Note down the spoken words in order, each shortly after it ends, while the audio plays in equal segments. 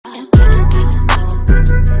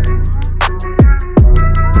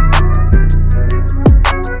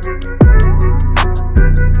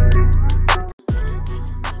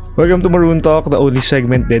Welcome to Maroon Talk, the only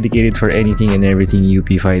segment dedicated for anything and everything UP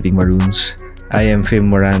Fighting Maroons. I am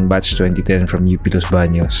Fim Moran, batch 2010 from UP Los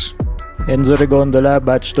Baños. Enzo Regondola,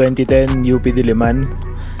 batch 2010, UP Diliman.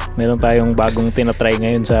 Meron tayong bagong tinatry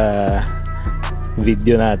ngayon sa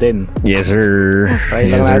video natin. Yes, sir.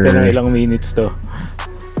 Try lang natin ng ilang minutes to.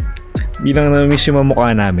 Bilang na-miss yung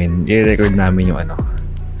mamukha namin, i-record namin yung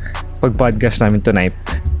pag-podcast namin tonight.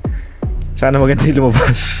 Sana maganda yung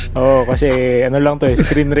lumabas. Oo, kasi lang to,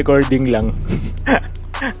 screen recording lang.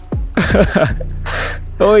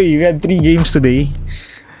 Oy, we had 3 games today.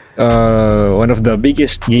 One of the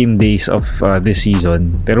biggest game days of this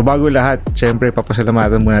season. Pero bago lahat, syempre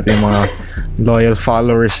papasalamatan muna natin yung mga loyal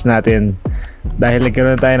followers natin. Dahil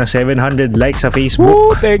nagkaroon tayo ng 700 likes sa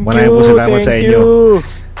Facebook. Thank Maraming po salamat sa inyo.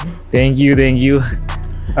 Thank you.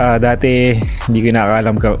 Dati hindi ko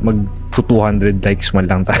nakakalam mag 200 likes man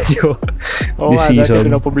lang tayo this season.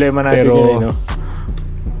 Dati problema natin. Pero yun, no?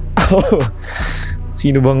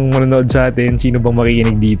 Sino bang manonood sa atin? Sino bang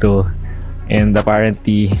makikinig dito? And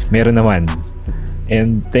apparently meron naman.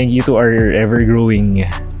 And thank you to our ever-growing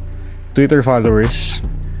Twitter followers.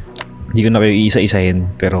 Hindi ko na kayo isa-isahin,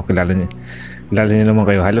 pero kilala niyo naman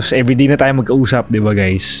kayo. Halos everyday na tayo magkausap, di ba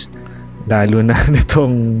guys? Lalo na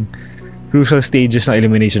nitong crucial stages ng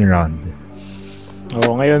elimination round.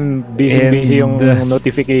 Ngayon busy yung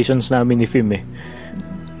notifications namin ni Fim eh.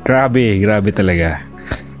 Grabe talaga.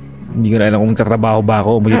 Hindi ko na alam kung tatrabaho ba ako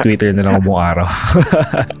o mag-Twitter na lang ako buong araw.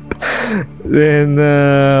 Then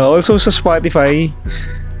also sa Spotify,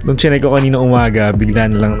 nung chinek ko kanina umaga, bigla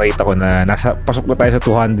na lang nakita ko na pasok na tayo sa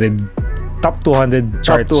top 200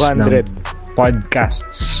 charts ng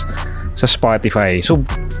podcasts sa Spotify. So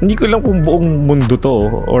hindi ko lang kung buong mundo to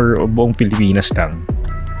or buong Pilipinas lang,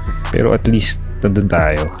 pero at least nandun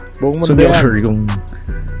tayo. Buong mundo. So not sure kung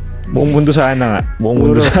buong mundo sana nga. Buong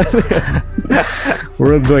mundo sana.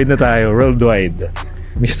 Worldwide na tayo. Worldwide.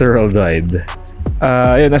 Mr. Worldwide.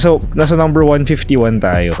 Yun, nasa number 151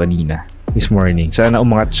 tayo kanina this morning. Sana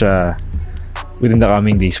umangat siya within the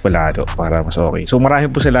coming days palalo para mas okay. So maraming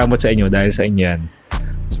po salamat sa inyo dahil sa inyo yan,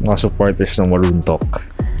 sa mga supporters ng Maroon Talk.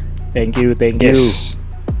 Thank you. Yes.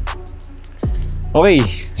 Okay,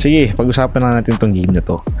 sige, pag-usapan na natin tong game na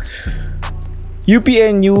to.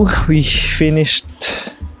 UPNU, we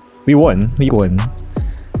won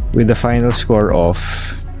with the final score of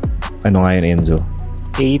ano nga yun, Enzo?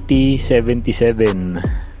 80-77.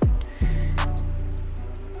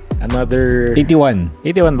 Another 81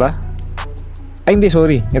 ba? Ay hindi,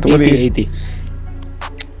 sorry. Ito 80.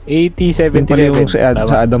 80-77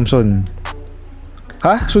 sa Adamson.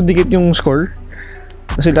 Ha? So dikit yung score?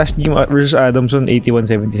 Kasi last game versus Adamson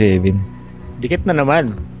 81-77. Dikit na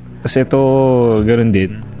naman. Kasi ito ganoon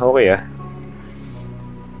din. Okay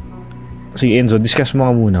Sige Enzo, discuss mo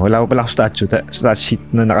nga muna. Wala pa pala ako stat sheet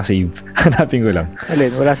na nakasave. Hanapin ko lang.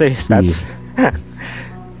 Alin? Wala sa stats?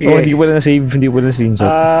 Hindi ko pala na-save. Hindi ko pala na-screenshot.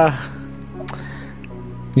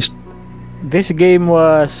 This game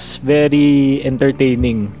was very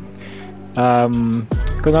entertaining.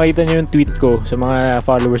 Kung nakita nyo yung tweet ko sa mga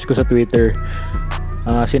followers ko sa Twitter,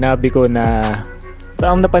 sinabi ko na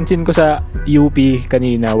ang napansin ko sa UP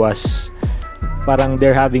kanina was parang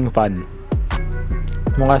they're having fun.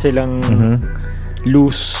 Mukha silang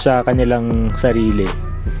loose sa kanilang sarili.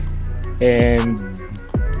 And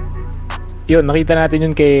yun, nakita natin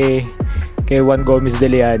yun kay Juan Gomez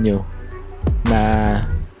de Leaño na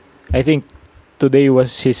I think today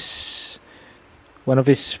was one of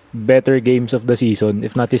his better games of the season,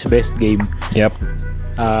 if not his best game. Yep.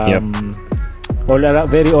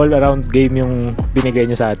 Very all-around game yung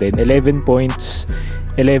binigay niya sa atin. 11 points,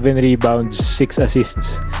 11 rebounds, 6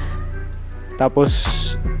 assists. Tapos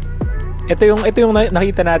ito yung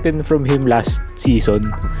nakita natin from him last season,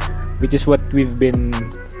 which is what we've been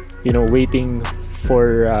waiting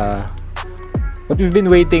for, what we've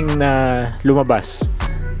been waiting na lumabas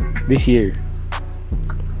this year.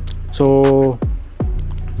 So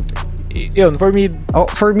yun, for me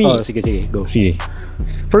sige, go. Sige.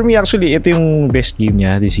 For me, actually, ito yung best game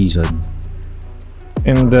niya this season.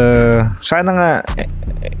 And sana nga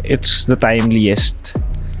it's the timeliest.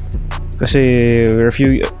 Kasi we're a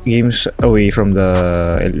few games away from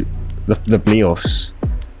the playoffs.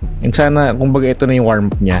 And sana, kumbaga ito na yung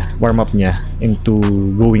warm up niya into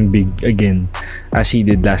going big again as he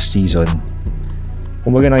did last season.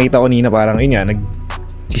 Kumbaga nakita ko kanina parang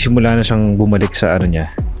nagsisimula na siyang bumalik sa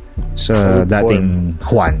sa dating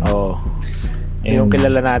Juan. Yung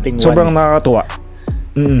kilala nating Juan. Sobrang nakakatuwa.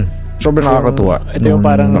 Sobrang nakakatuwa. Ito yung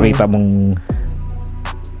parang nakita mong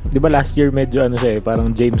 'di ba last year medyo ano siya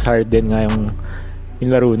parang James Harden nga yung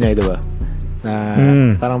laro niya, 'di ba? Na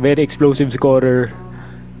parang very explosive scorer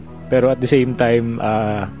pero at the same time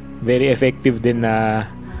very effective din na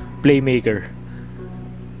playmaker.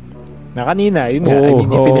 Na kanina, yun nga, I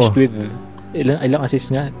mean, he finished with ilang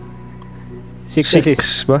assists nga? 6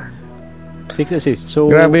 assists ba? 6 assists.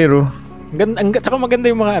 So, grabe, bro. Tsaka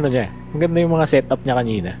maganda yung mga ano niya. Maganda yung mga setup niya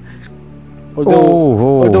kanina.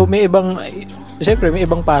 Although may ibang, syempre may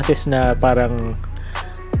ibang passes na parang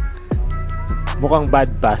mukhang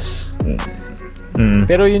bad pass.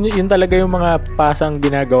 Pero yun talaga yung mga pasang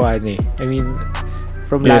ginagawa niya. I mean,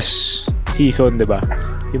 from last season, 'di ba?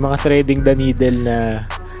 Yung mga threading the needle na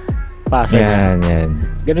pasa niya.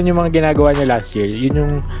 Ganun yung mga ginagawa niya last year. Yun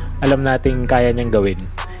yung alam nating kaya niyang gawin.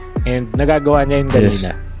 And nagagawa niya yun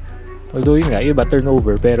kanina. Although yun nga, iba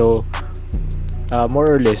turnover. Pero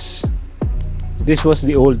more or less, this was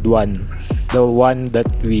the old one. The one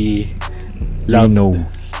that we loved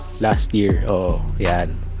last year. Oh,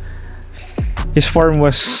 yan. His form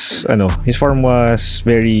was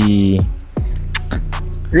very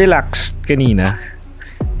relaxed kanina.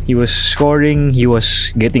 He was scoring, he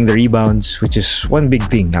was getting the rebounds, which is one big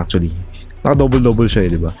thing actually. Naka-double-double siya,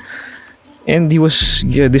 di ba? And he was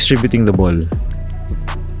distributing the ball.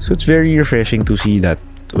 So it's very refreshing to see that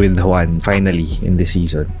with Juan finally in this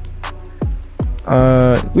season.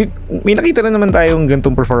 May nakita na naman tayong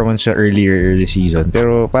gantong performance siya earlier this season,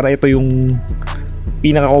 pero para ito yung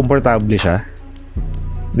pinaka-komportable siya.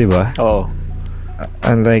 Di ba? Oo.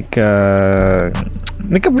 Unlike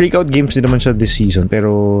nagka-breakout games din naman siya this season,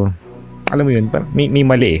 pero alam mo yun, may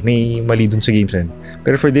mali dun sa games na yun.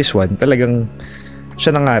 Pero for this one, talagang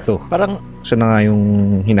siya na nga to. Parang siya na nga yung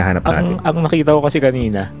hinahanap natin. Ang nakita ko kasi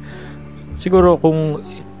kanina, siguro kung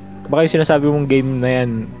baka yung sinasabi mong game na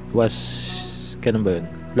yan was kailan ba yun?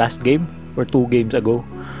 Last game? Or 2 games ago?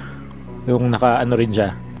 Yung naka-ano rin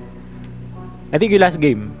siya. I think yung last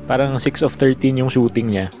game, parang 6 of 13 yung shooting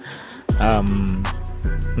niya.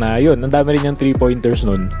 Na yun, ang dami rin yung 3-pointers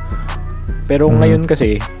nun. Pero ngayon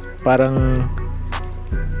kasi, parang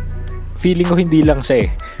feeling ko hindi lang siya eh.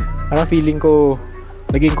 Parang feeling ko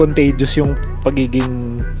naging contagious yung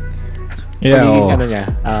pagiging ano niya.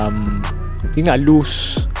 Yun nga,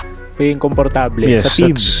 loose. Pagiging komportable sa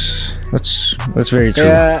team. That's very true.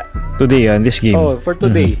 Kaya, today, in this game. Oh, for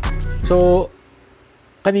today. So,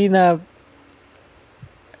 kanina,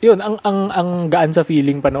 yun, ang gaan sa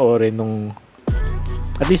feeling panoorin nung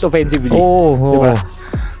at least offensively. Diba?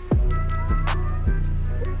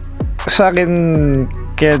 Sa akin,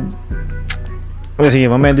 sige,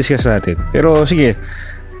 mamaya discuss natin. Pero sige,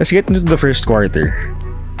 let's get into the first quarter.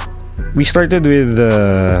 We started with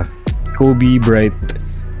Kobe, Bright,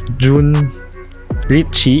 June,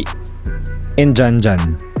 Richie, and Jan.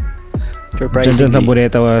 Surprisingly. Jan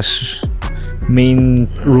Tabureta was main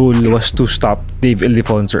rule was to stop Dave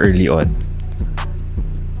Ildefonso early on.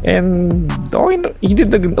 And he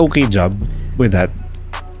did an okay job with that.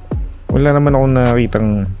 Wala naman akong nakitang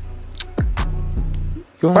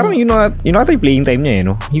parang yun na yung playing time niya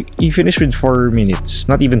no? He finished with 4 minutes,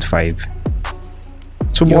 not even 5.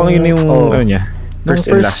 So mukhang yun yung ano niya, first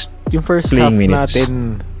and last. Yung first half minutes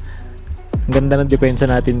natin, ang ganda ng depensa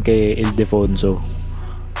natin kay Ildefonso.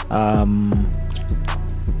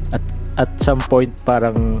 At some point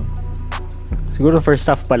parang siguro first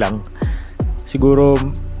half pa lang, siguro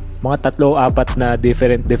mga 3-4 na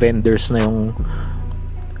different defenders na yung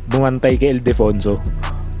bumantay kay Ildefonso.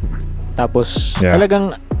 Tapos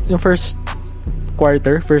talagang yung first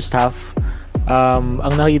quarter, first half,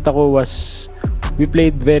 ang nakita ko was we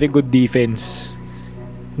played very good defense.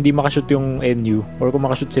 Hindi makashoot yung NU, or kung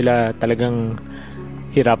makashoot sila talagang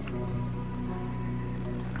hirap.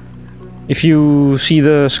 If you see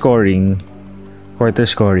the scoring, quarter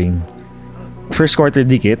scoring, first quarter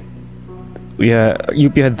dikit,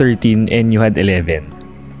 UP had 13 and you had 11,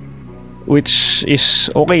 which is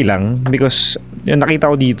okay lang because yung nakita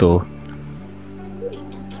ko dito,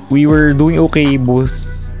 we were doing okay both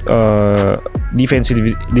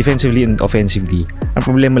defensively and offensively. Ang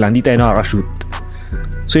problema lang, hindi tayo nakaka-shoot.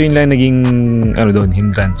 So yun lang naging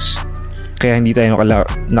hindrance. Kaya hindi tayo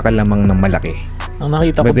nakalamang ng malaki. Ang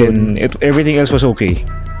nakita ko dun, everything else was okay.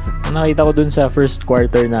 Ang nakita ko dun sa first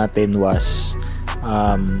quarter natin was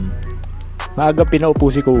maaga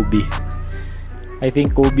pinaupo si Kobe. I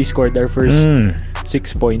think Kobe scored our first 6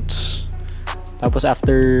 points. Tapos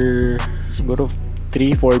after siguro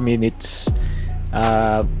 3-4 minutes,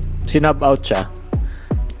 sinub out siya.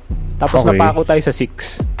 Tapos napako tayo sa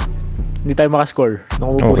 6. Hindi tayo makascore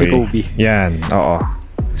nung umupo si Kobe. Yan, oo.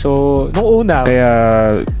 So, nung una, kaya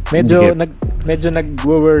medyo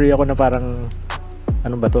nag-worry ako na parang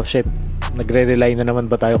ano ba to? Shit. Nagre-rely na naman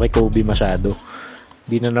ba tayo kay Kobe masyado?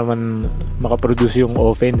 Di na naman makaproduce yung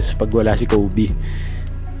offense pag wala si Kobe.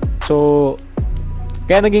 So,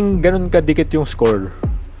 kaya naging ganun kadikit yung score.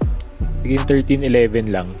 Naging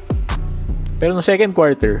 13-11 lang. Pero no second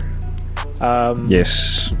quarter,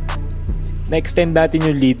 yes. na-extend natin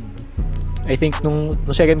yung lead. I think nung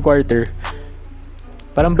second quarter,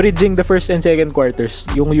 parang bridging the first and second quarters,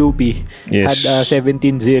 yung UP had a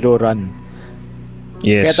 17-0 run.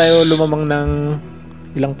 Yes. Kaya tayo lumamang ng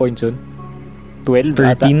ilang points yun? 12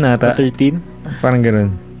 13 ata. 13? Parang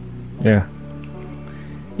ganun. Yeah.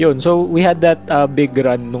 Yun, so we had that big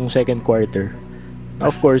run nung second quarter.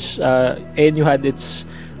 Of course, ANU had its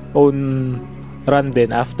own run din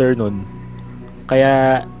after nun.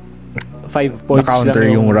 Kaya 5 points na-counter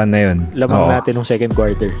lang yung run na yun. Lamang natin nung second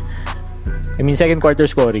quarter. I mean, second quarter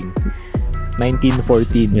scoring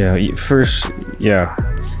 19-14. Yeah, first, yeah.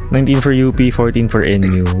 19 for UP, 14 for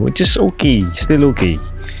NU, which is okay, still okay.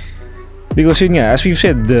 Because yun nga, as we've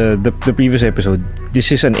said the previous episode,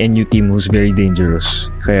 this is an NU team who's very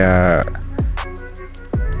dangerous. Kaya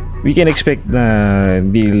we can expect na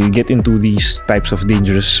they'll get into these types of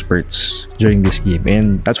dangerous spurts during this game,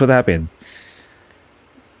 and that's what happened.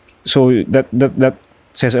 So that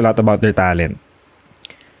says a lot about their talent.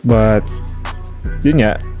 But yun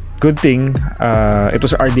nga, good thing it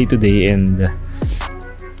was our day today and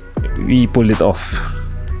we pulled it off.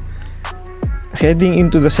 Heading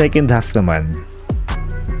into the second half naman,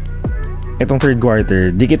 itong third quarter,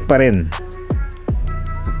 dikit pa rin.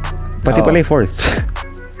 Pati pala yung fourth.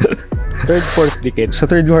 Third, fourth dikit. Sa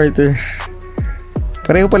third quarter,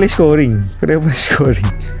 pareho pala yung scoring.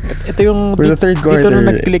 Ito yung for the third quarter, dito na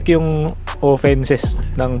nag-click yung offenses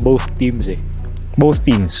ng both teams eh. Both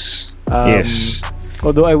teams. Yes.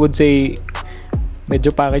 Although I would say medyo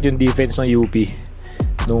pangit yung defense ng UP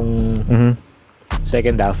nung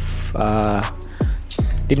second half.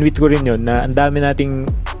 Tinweet ko rin yun na ang dami nating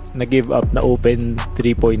na-give up na open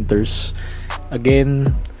 3-pointers. Again,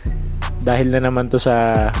 dahil na naman to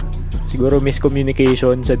sa siguro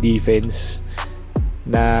miscommunication sa defense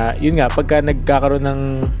na yun nga, pagka nagkakaroon ng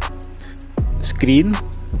screen,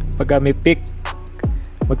 pagka may pick,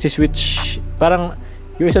 magsiswitch, parang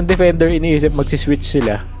yung isang defender iniisip magsiswitch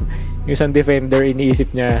sila, yung isang defender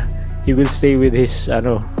iniisip niya he will stay with his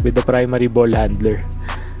with the primary ball handler.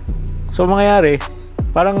 So mangyayari,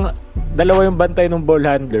 parang dalawa yung bantay ng ball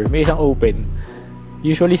handler, may isang open.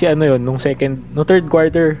 Usually si nung third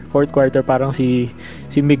quarter, fourth quarter, parang si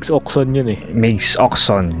Migs Oxon yun eh. Migs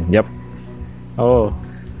Oxon, yep. Oh.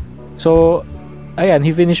 So, ayan,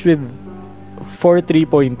 he finished with 4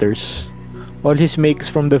 3-pointers. All his makes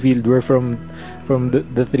from the field were from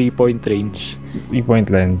the 3-point range. 3-point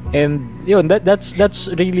line. And yun, that's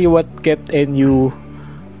really what kept NU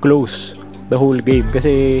close the whole game.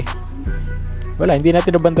 Kasi wala, hindi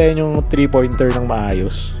natin nabantayan yung 3-pointer ng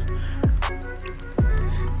maayos.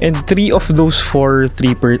 And 3 of those 4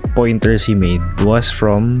 3-pointers he made was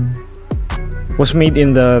made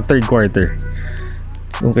in the third quarter.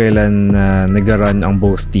 Kung kailan nag-run ang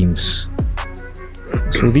both teams.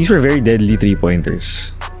 So these were very deadly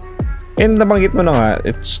 3-pointers. And nabanggit mo na nga,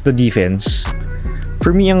 it's the defense.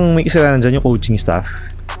 For me, ang may kasalanan dyan yung coaching staff.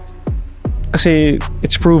 Kasi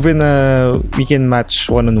it's proven na we can match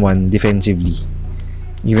one-on-one defensively.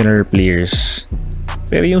 Even our players.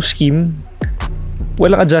 Pero yung scheme,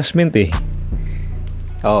 walang adjustment eh.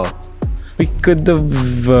 Oh. We could have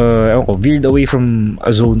veered away from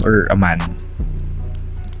a zone or a man.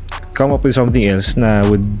 Come up with something else na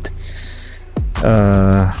would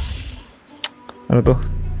that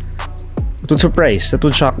would surprise, that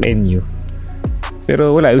would shock NU.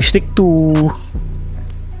 Pero wala, we stick to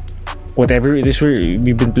whatever it is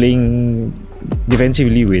we've been playing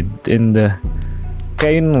defensively with, and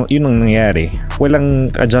kaya yun ang nangyari. Walang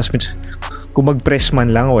adjustments. Kung mag-press man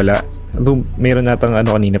lang, wala. Though meron natang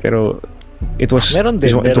kanina, pero it wasn't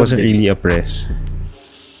really a press.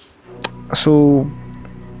 So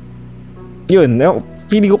yun,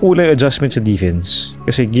 feeling ko kulang adjustment sa defense.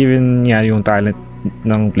 Kasi given nga yung talent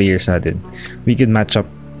ng players natin, we can match up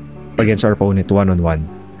against our opponent one-on-one.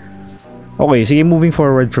 Okay, sige, moving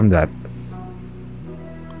forward from that.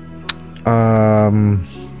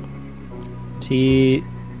 Si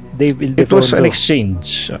Dave Ildefonso. It was an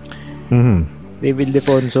exchange. Dave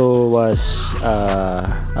Ildefonso was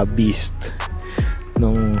a beast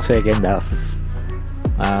nung second half.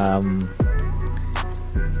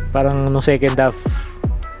 Parang nung second half,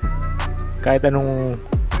 kahit anong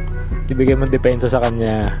ibigay mong depensa sa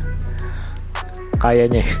kanya, kaya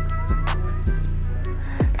niya eh.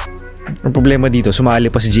 Ang problema dito,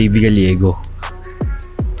 sumali pa si JB Gallego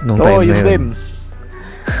nung time na yun.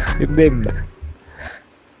 Yun din.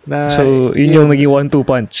 So, yun yung naging 1-2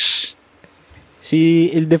 punch. Si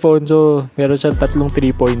Ildefonso, meron siyang 3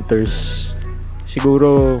 3-pointers.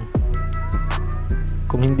 Siguro,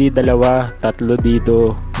 kung hindi 2, 3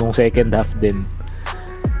 dito nung second half din.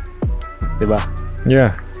 Diba?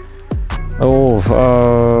 Yeah.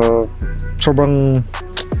 Sobrang...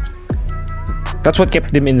 That's what kept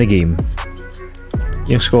them in the game.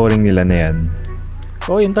 Yung scoring nila na yan.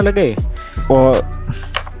 Yun talaga eh.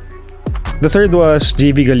 The third was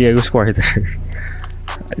JB Gallego's quarter.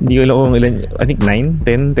 Hindi ko alam kung ilan. I think 10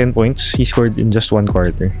 points he scored in just one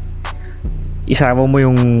quarter. Isama mo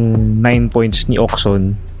yung 9 points ni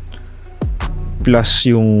Oxon plus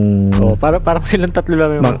yung... parang silang 3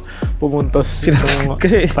 lang yung pumuntos.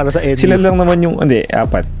 Kasi para sa NU. Sila lang naman yung... Hindi,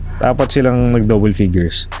 4 silang nag-double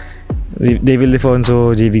figures. David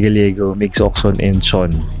Ildefonso, JB Gallego, Mix Oxon, and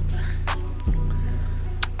Sean.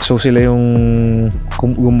 So sila yung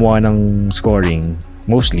gumawa ng scoring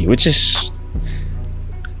mostly, which is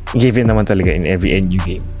given naman talaga in every NU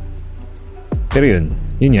game. Pero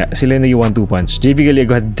yun nga, sila yung nag 1-2 punch. JB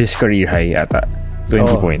Gallego had this career high ata,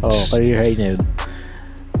 20 points. Career high na yun.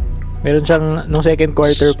 Meron siyang, nung second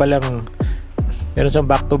quarter pa lang, meron siyang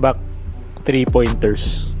back-to-back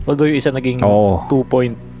 3-pointers. Although yung isa naging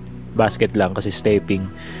 2-point basket lang kasi stepping.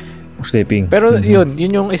 Pero yun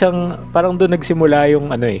yung isang parang doon nagsimula yung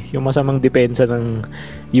yung masamang depensa ng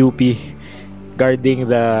UP guarding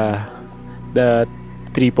the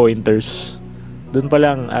 3-pointers. Doon pa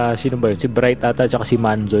lang sino ba yun? Si Bright ata at si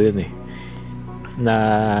Manzo yun na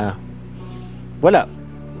wala.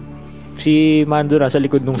 Si Manzo nasa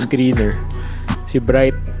likod ng screener. Si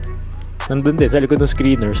Bright nandun din sa likod ng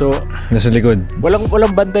screener. So nasa likod.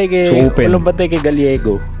 Walang bantay kay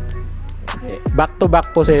Gallego.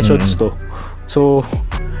 Back-to-back possessions to. So,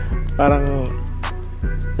 parang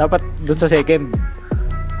dapat dun sa second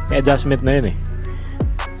may adjustment na yun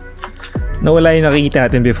Nawala yung nakikita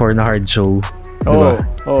natin before na hard show. Diba?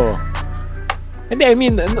 Hindi, I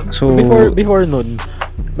mean, so, before nun,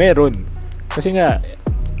 meron. Kasi nga,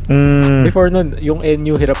 before nun, yung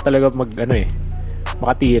NU hirap talaga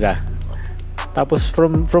makatira. Tapos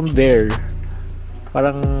from there,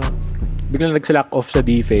 parang biglang nag-slack off sa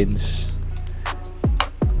defense.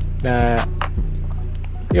 Na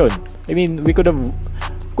yun, I mean, we could have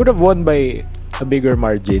won by a bigger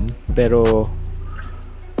margin, pero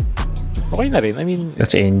okay na rin. I mean,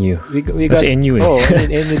 that's NU. That's NU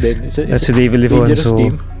NU din. That's a David Ildefonso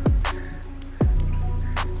team.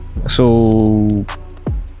 So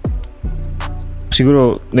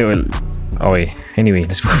siguro, okay. Anyway,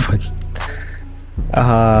 let's move on.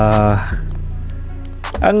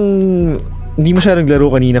 Ang hindi mo siya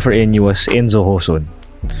naglaro kanina for NU was Enzo Hoson.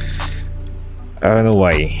 I don't know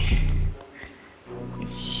why.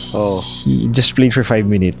 He just played for 5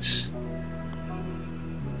 minutes.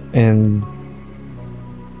 And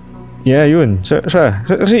yeah, yun.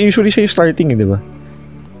 Kasi usually siya yung starting, di ba?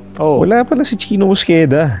 Wala pala si Chino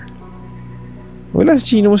Mosqueda.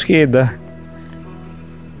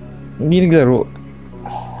 Hindi naglaro.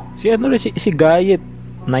 Si Gayet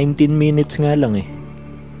 19 minutes nga lang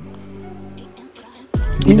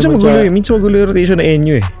Minsan magulo yung rotation na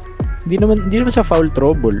NU Hindi naman siya foul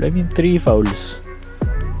trouble. I mean, 3 fouls.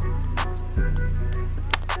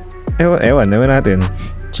 Ewan natin.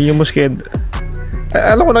 Chino Mosqueda.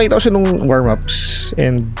 Alam ko nakita ko siya nung warm-ups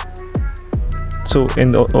and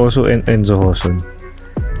also Enzo Hoson.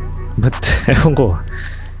 But ewan ko.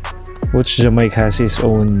 Coach Jamaic has his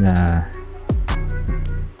own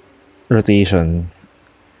rotation.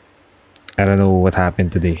 I don't know what happened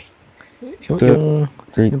today. Yung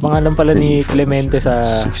pangalan pala ni Clemente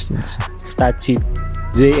sa stat sheet,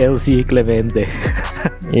 JLC Clemente.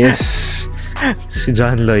 Yes. Si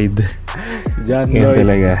John Lloyd. Yan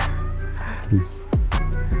talaga.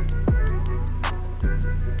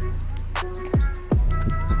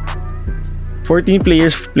 $14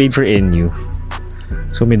 players played for NU.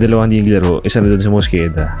 So may 2 hindi naglaro. Isa na doon sa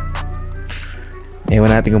Mosqueda.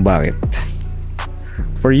 Ewan natin kung bakit.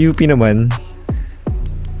 For UP naman,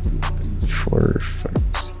 4,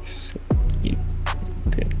 5, 6,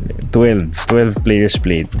 8, 10, 12 players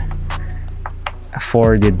played.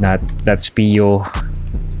 4 did not. That's Pio,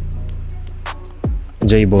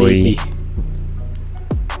 J-Boy,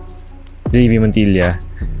 JV Montilla.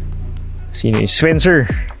 Sino is Spencer?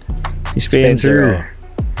 Si Spencer.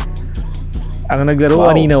 Ang naglaro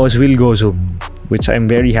kanina was Will Gozum, which I'm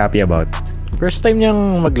very happy about. First time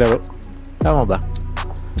niyang maglaro. Tama ba?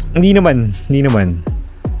 Hindi naman.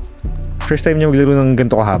 First time niya maglaro ng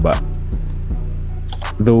ganito kahaba.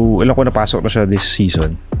 Though, alam ko napasok na siya this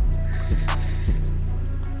season.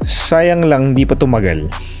 Sayang lang, di pa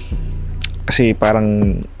tumagal. Kasi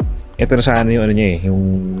parang ito na sana yung ano niya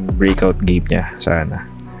yung breakout game niya sana.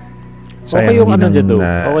 Okay yung ano niya do.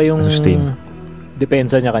 Okay yung sustain.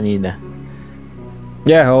 Depensa niya kanina.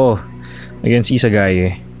 Yeah, against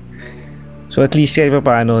Isagay. So at least kahit pa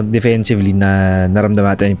paano defensively na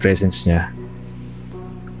naramdaman natin yung presence niya.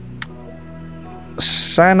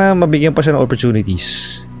 Sana mabigyan pa siya ng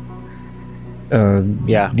opportunities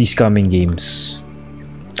these coming games.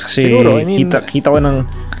 Kasi siguro, kita ko ng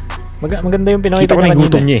maganda yung pinakita kita ko ng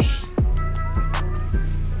gutom niya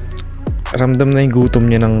ramdam na yung gutom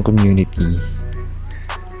niya ng community.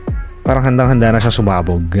 Parang handang-handa na siya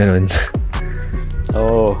sumabog, gano'n.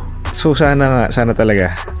 So sana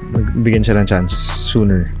talaga magbigyan siya ng chance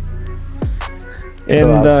sooner.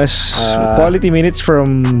 And quality minutes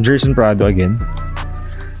from Jerson Prado again.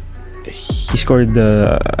 He scored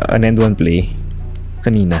an end one play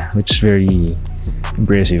kanina, which is very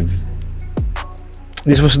impressive.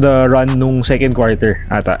 This was the run nung second quarter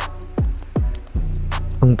ata.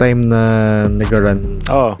 Nung time na nag-run,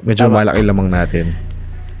 medyo malaki lamang natin.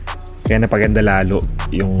 Kaya napaganda lalo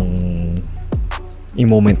yung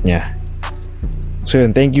moment niya. So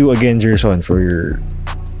yun, thank you again Jerson for your...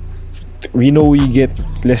 We know we get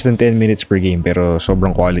less than 10 minutes per game pero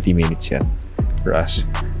sobrang quality minutes yan for us.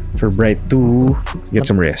 For Bright to get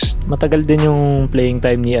some rest. Matagal din yung playing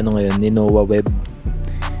time ni ngayon, ni Noah Webb.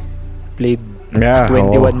 Played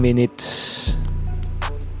 21 minutes.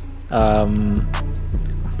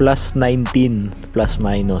 Plus 19 plus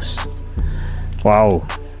minus. Wow.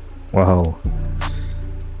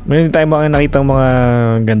 May tayo nakita mga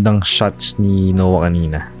gandang shots ni Noah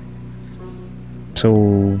kanina. So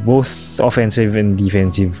both offensive and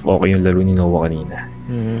defensive okay yung laro ni Noah kanina.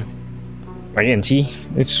 Again, see,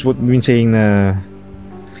 it's what we've been saying na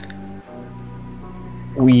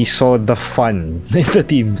we saw the fun in the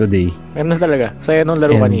team today. Ano talaga, saya nung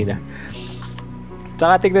laro kanina.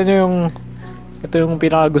 Tsaka tignan nyo ito yung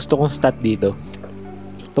pinakagusto kong stat dito.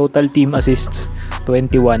 Total team assists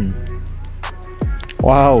 21.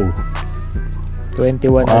 Wow.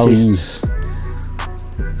 21 assists.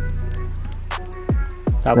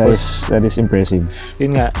 Tapos that is impressive.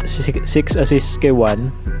 Yun nga, 6 assists kay Juan,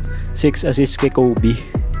 6 assists kay Kobe.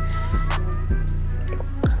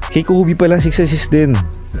 Kay Kobe pala 6 assists din.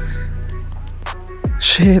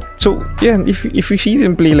 Shit. So, yan, if we see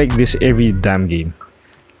them play like this every damn game,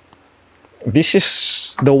 this is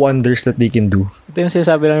the wonders that they can do. Ito yung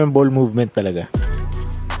sinasabi namin ball movement talaga.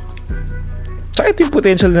 Tsaka ito yung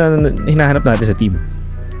potential na hinahanap natin sa team.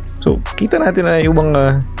 So, kita natin na yung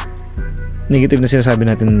mga negative na sinasabi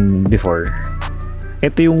natin before.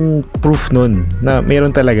 Ito yung proof nun na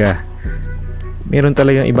meron talagang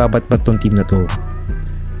ibabatbat tong team na to.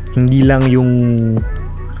 Hindi lang yung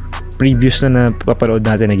previous na napapanood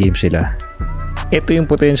natin na game sila. Ito yung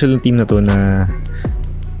potential ng team na to na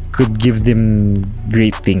could give them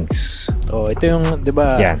great things. Ito yung, 'di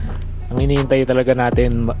ba? Yan. Ang hinihintay talaga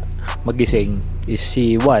natin magising is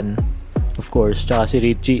si Juan, of course, tsaka si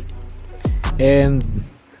Richie. And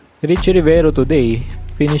Richie Rivero today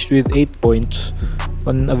finished with 8 points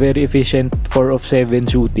on a very efficient 4 of 7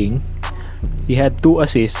 shooting. He had 2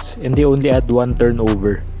 assists and he only had 1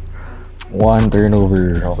 turnover. 1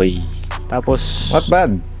 turnover, okay. Tapos not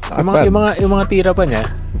bad. Yung mga tira pa niya,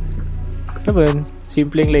 naman,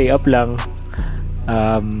 simpleng layup lang.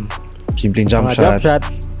 Simpleng jump shot.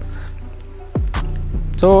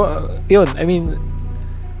 So, yun, I mean,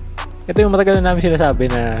 ito yung matagal na namin sinasabi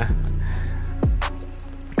na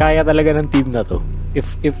kaya talaga ng team na to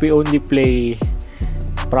if we only play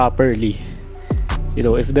properly. You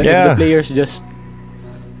know, if the players just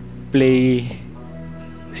play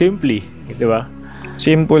simply, di ba?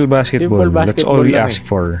 Simple basketball. That's all we ask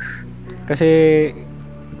for. Kasi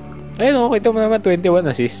ayun, kita mo naman 21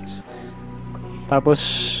 assists. Tapos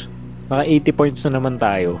naka 80 points na naman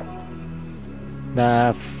tayo.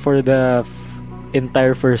 Na for the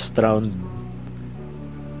entire first round.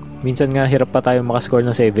 Minsan nga hirap pa tayo makascore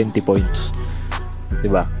ng 70 points. 'Di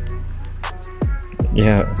ba?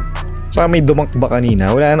 Yeah. Saka may dumakba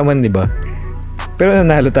kanina. Wala naman, 'di ba? Pero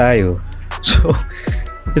nanalo tayo. So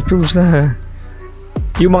it proves na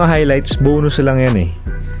yung mga highlights, bonus lang yan eh.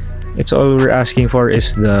 It's all we're asking for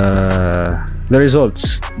is the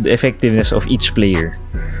results, the effectiveness of each player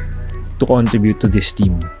to contribute to this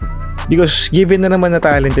team. Because given na naman na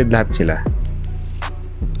talented lahat sila,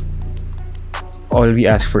 all we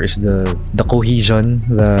ask for is the cohesion,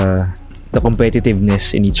 the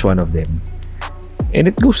competitiveness in each one of them. And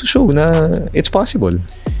it goes to show na it's possible.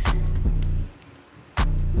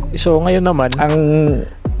 So ngayon naman,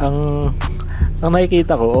 ang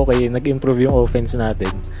nakikita ko, okay, nag-improve yung offense natin.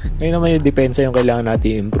 Ngayon naman yung depensa yung kailangan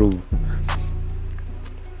natin improve.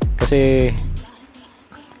 Kasi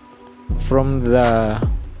from the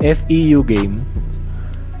FEU game,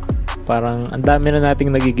 parang ang dami na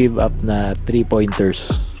nating nag-give up na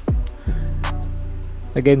 3-pointers.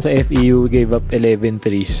 Again, sa FEU, we gave up 11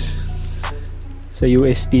 threes. Sa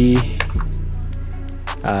UST,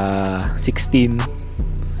 16.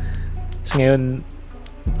 Tapos ngayon,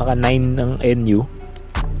 maka 9 ang NU.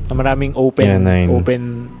 Maraming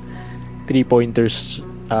open 3-pointers,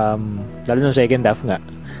 lalo nung second half nga.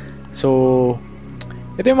 So,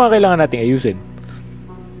 ito yung mga kailangan nating ayusin.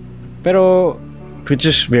 Pero, which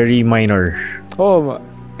is very minor.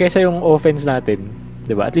 Kaysa yung offense natin,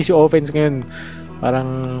 'di ba? At least yung offense ngayon parang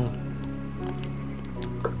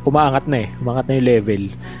umaangat na yung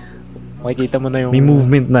level. Makikita mo na yung may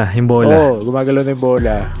movement na yung bola. Gumagalaw na yung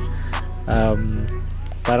bola.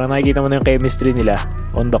 Parang nakikita mo na yung chemistry nila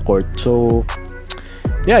on the court. So,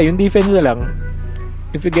 yeah, yung defense na lang,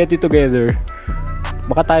 if you get it together,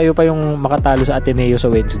 baka tayo pa yung makatalo sa Ateneo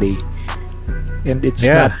sa Wednesday. And it's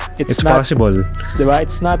not possible. Diba?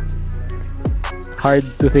 It's not hard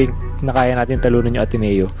to think na kaya natin talunan yung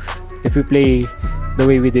Ateneo if we play the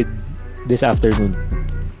way we did this afternoon.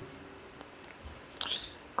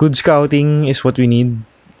 Good scouting is what we need.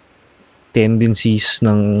 Tendencies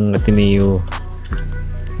ng Ateneo.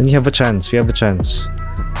 And we have a chance.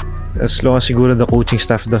 As long as siguro the coaching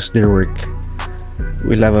staff does their work,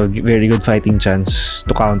 we'll have a very good fighting chance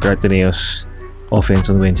to counter Ateneo's offense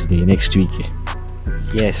on Wednesday next week.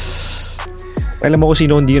 Yes. Alam mo kung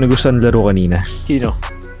sino hindi yung nagustuhan laro kanina? Sino?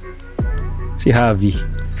 Si Javi.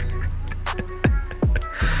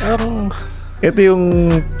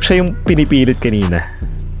 Siya yung pinipilit kanina.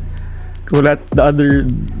 Kung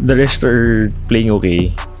the rest are playing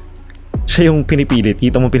okay, siya yung pinipilit.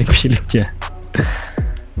 Kita mo pinipilit niya.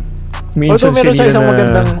 Although meron siya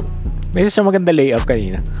isang magandang layup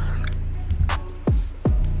kanina.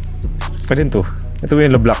 Pa rin to. Ito ba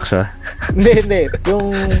yung na-block siya? Hindi.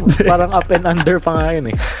 Yung parang up and under pa nga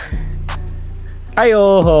yun eh. Ay,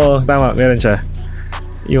 tama. Meron siya.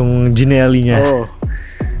 Yung Ginelli niya.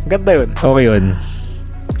 Ganda yun. Okay yun.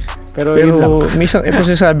 Pero yun lang. Ito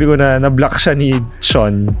sinasabi ko na na-block siya ni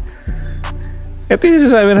Sean. Ito yung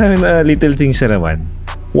sinasabi namin na little things na naman.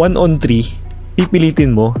 1-on-3,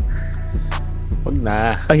 pipilitin mo. Wag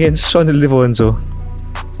na. Against Sean Ildefonso.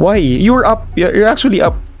 Why? You're up. You're actually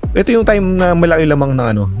up. Ito yung time na malaki lamang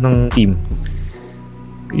ng team.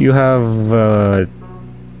 You have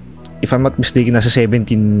if I'm not mistaken, nasa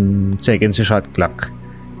 17 seconds yung shot clock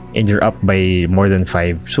and you're up by more than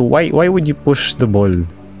 5. So why would you push the ball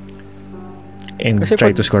and kasi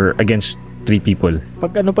try to score against 3 people?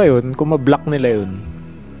 Pag pa yun, kung ma-block nila yun,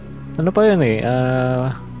 pa yun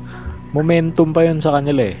momentum pa yun sa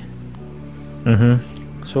kanila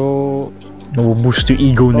So, boost yung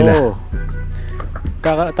ego nila.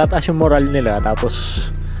 Tataas yung moral nila, tapos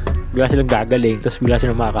bigla silang gagaling, tapos bigla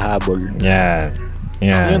silang makakahabol. Yeah.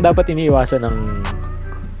 Yun dapat iniiwasan ng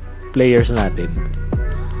players natin.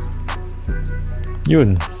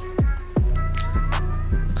 Yun.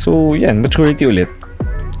 So, yan, maturity ulit.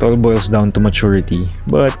 It all boils down to maturity.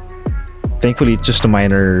 But, thankfully, it's just a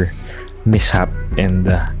minor mishap and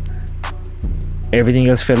everything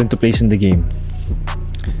else fell into place in the game.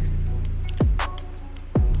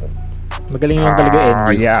 Magaling lang talaga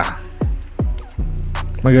NU. Yeah.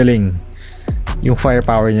 Magaling. Yung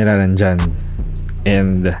firepower nila nandyan.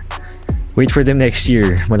 And wait for them next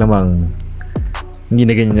year. Malamang hindi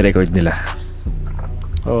na ganyan yung record nila.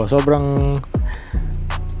 Sobrang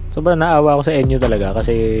naawa ako sa NU talaga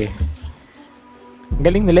kasi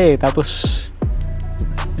galing nila tapos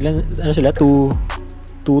sila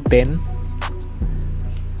 2-10.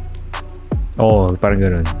 Parang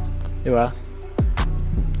ganoon. Diba?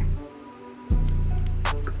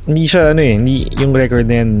 Hindi siya hindi yung record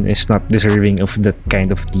na yan is not deserving of that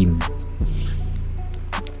kind of team.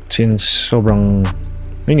 Since sobrang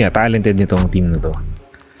talented nitong team na to.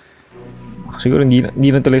 Siguro hindi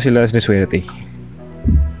na talaga sila sineswerte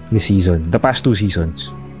this season. The past 2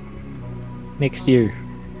 seasons. Next year.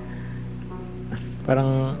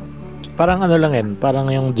 Parang lang yan. Parang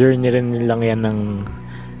yung journey rin lang yan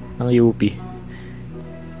ng UP.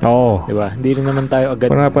 Diba? Hindi rin naman tayo agad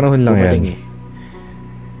panahon lang yan.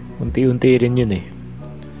 Unti-unti rin yun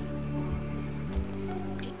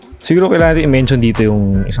Siguro kailangan natin i-mention dito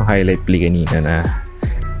yung isang highlight play kanina na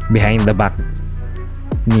behind the back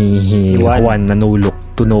ni Juan na no-look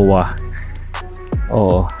to Noah.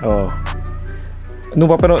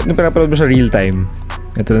 Nung pinapanood mo sa real time,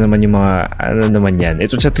 ito na naman yung mga yan.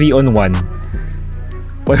 Ito sa 3-on-1.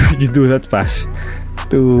 Why would you do that pass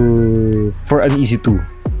for an easy 2?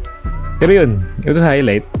 Pero yun, ito sa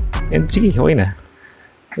highlight. And sige, okay na.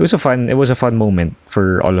 it was a fun moment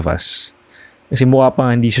for all of us. Kasi mukha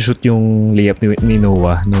pa hindi shoot yung layup ni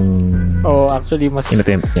Noah nung actually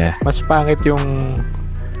in-attempt niya. Mas pangit yung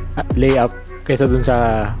layup kaysa dun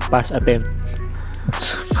sa pass attempt.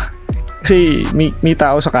 Kasi may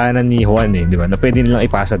tao sa kanan ni Juan di ba? Na pwede nilang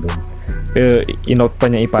ipasa doon. Pero in-out pa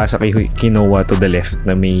niya ipasa kay Noah to the left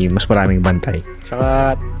na may mas maraming bantay.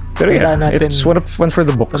 Tsaka pero natin, it's one for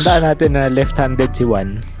the books. Tandaan natin na left-handed si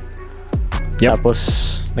Juan. Yep. Tapos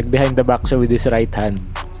nag-behind the back siya with his right hand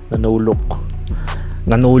na no-look.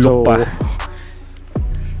 Nanulok pa.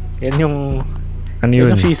 Yan yung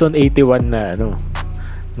yun? Yung season 81 na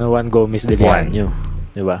Juan Gomez de Leaño,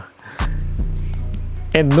 di ba?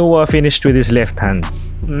 And Noah finished with his left hand.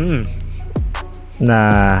 Na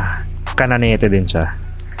kananete din siya.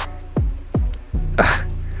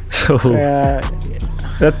 So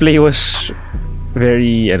that play was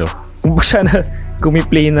very kung may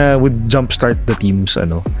play na would jumpstart the team's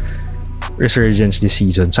resurgence this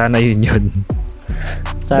season. Sana yun.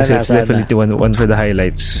 Kasi it's definitely one for the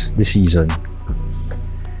highlights this season.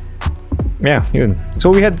 Yeah, yun.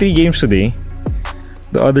 So we had 3 games today.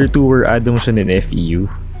 The other 2 were Adamson and FEU.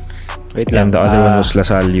 Wait lang. And the other one was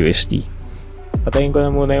LaSalle UST. Patayin ko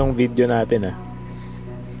na muna yung video natin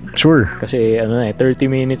Sure. Kasi 30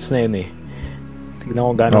 minutes na yun Tignan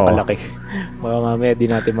ko gano'ng kalaki. Baka mamaya di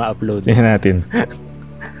natin ma-upload. Tignan natin.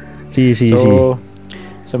 So,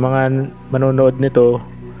 sa mga manonood nito,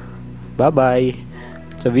 bye-bye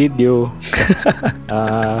sa video.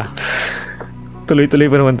 Tuloy-tuloy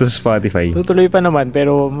pa naman to sa Spotify. Tutuloy pa naman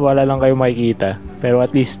pero wala lang kayo makikita. Pero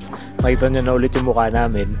at least makita nyo na ulit yung mukha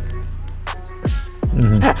namin.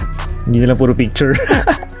 Hindi na lang puro picture.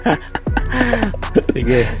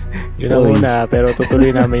 Sige, yun na muna. Pero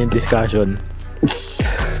tutuloy namin yung discussion.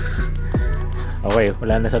 Okay,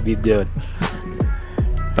 wala na sa video.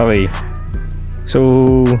 Okay. So,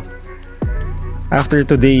 after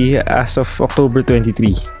today, as of October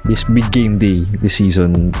 23, this big game day this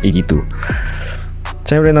season 82.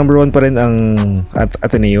 Siyempre, number 1 pa rin ang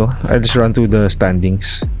Ateneo. I'll just run through the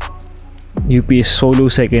standings. UP is solo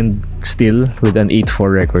second still with an 8-4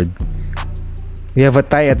 record. We have a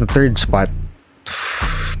tie at the 3rd spot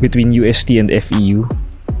between UST and FEU,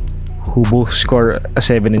 who both score a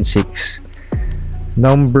 7 and 6.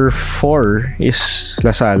 Number 4 is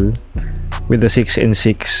LaSalle with a 6 and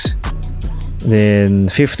 6. Then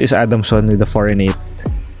 5th is Adamson with a 4 and 8.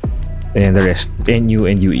 And the rest, NU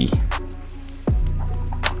and UE.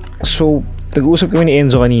 So, nag-uusap kami ni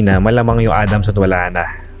Enzo kanina, malamang yung Adamson wala na.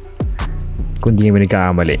 Kung di kami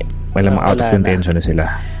nagkakamali. Malamang out of contention na sila.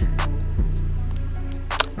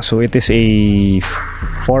 So, it is a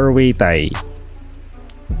 4-way tie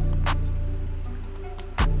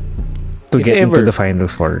to get into the Final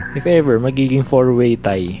Four. If ever, magiging 4-way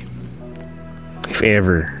tie. If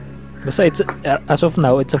ever. Basta as of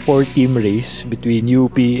now, it's a 4-team race between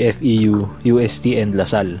UP, FEU, UST, and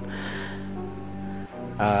LaSalle.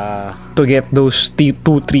 To get those 2,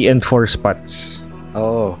 3, and 4 spots.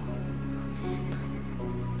 Oh.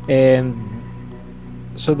 And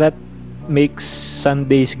so that makes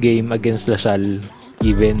Sunday's game against LaSalle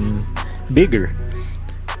even bigger.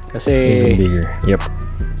 Kasi even bigger. Yep.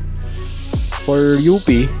 For UP,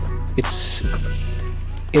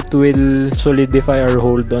 it will solidify our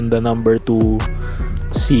hold on the number 2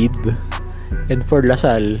 seed, and for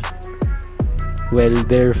LaSalle, well,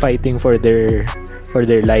 they're fighting for their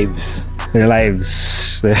lives. Their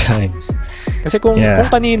lives. Kasi kung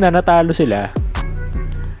kanina natalo sila,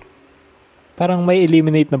 parang may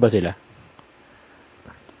eliminate na ba sila?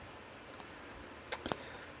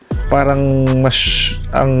 Parang mas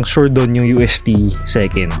ang sure doon yung UST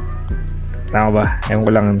second. Tama ba? Ewan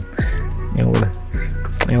ko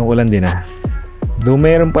lang din Though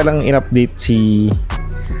meron palang in-update si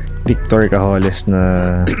Victor Cajoles na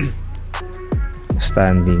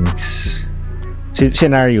standings.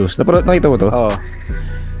 Scenarios. Nakita mo to? Oo.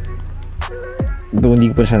 Though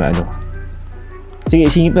hindi ko pa siya na Sige,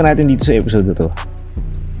 isingit na natin dito sa episode na to.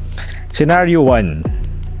 Scenario 1.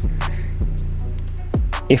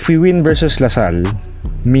 If we win versus LaSalle,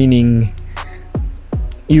 meaning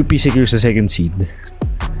UP secures the second seed,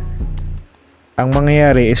 ang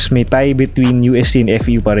mangyayari is may tie between UST and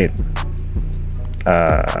FEU pa rin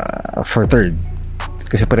for third.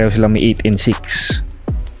 Kasi pareho silang may 8 and 6.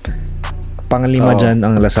 Panglima dyan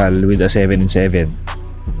ang LaSalle with a 7 and 7.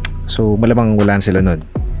 So, malamang wala sila nun.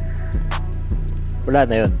 Wala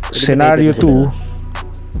na yun. Scenario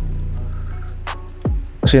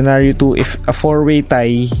 2, if a 4-way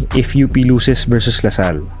tie if UP loses versus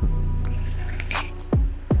LaSalle.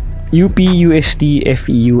 UP, UST,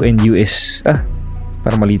 FEU, and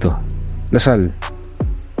parang malito. LaSalle.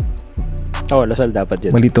 Oh, Lasal dapat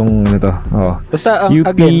yan. Malitong ano to. Oh. Basta UP,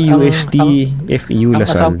 again, UST, FEU, ang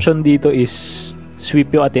Lasal. assumption dito is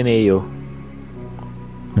sweep yung Ateneo.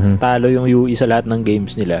 Talo yung UE sa lahat ng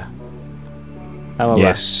games nila. Tama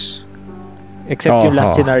ba? Yes. Except yung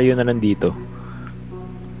last scenario na nandito.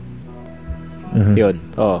 Yun.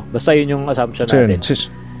 Basta yun yung assumption natin.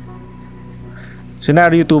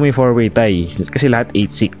 Scenario 2 may 4-way tie. Kasi lahat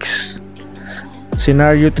 8-6.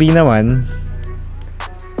 Scenario 3 naman,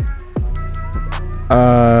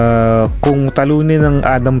 kung talunin ng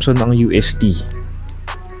Adamson ang UST,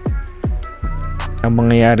 ang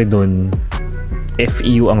mangyayari doon,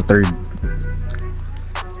 FEU ang third.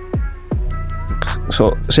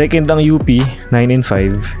 So, second ang UP,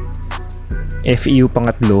 9-5. FEU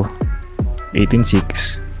pangatlo,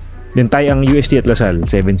 18-6. Then tayo ang UST at Lasal,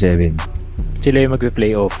 7-7. Sila yung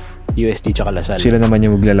magpe-playoff, UST tsaka Lasal. Sila naman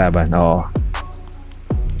yung maglalaban. Oo.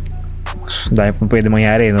 Dahil pang pwede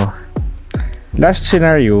mangyari, no? Last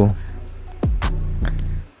scenario,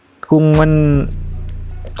 kung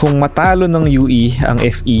matalo ng UE ang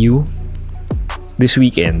FEU this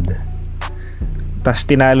weekend, tas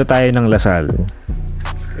tinalo tayo ng Lasal.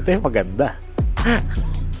 Ito yung maganda.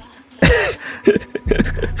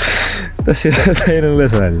 Tas tinalo tayo ng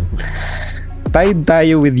Lasal. Tied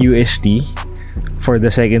tayo with UST for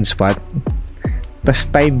the second spot. Tas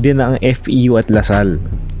tied din ang FEU at Lasal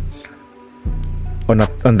on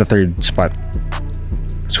the third spot.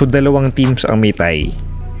 So dalawang teams ang may tie.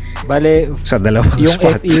 Bale, sa dalawang yung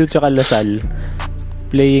spot. FEU tsaka Lasal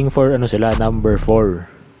playing for ano sila, number 4.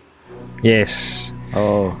 Yes.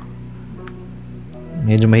 Oo.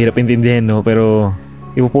 Medyo mahirap intindihin, no? Pero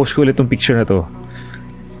ipopost ko ulit tong picture na to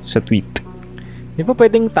sa tweet. Di ba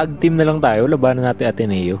pwedeng tag team na lang tayo? Labanan natin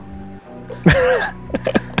Ateneo.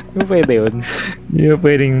 Di ba pwede yun? Di ba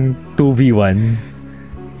pwedeng 2v1?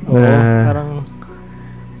 Oo, parang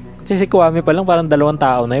kasi si Kwame pa lang parang 2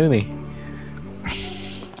 tao na yun eh.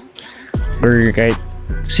 Or kahit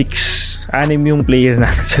 6 yung players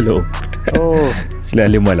natin sa loob. Oo. Sila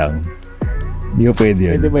 5 lang. Di ba pwede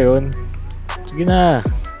yun? Pwede ba yun? Sige na.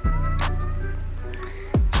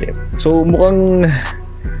 Shit. So mukhang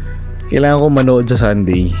kailangan ko manood sa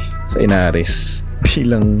Sunday sa Inares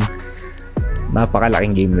bilang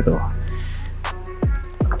napakalaking game nito.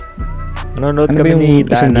 Nanonood Ano ba kami yung ni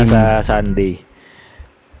isang Dana game? sa Sunday.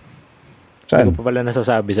 Saan? Hindi ko pa pala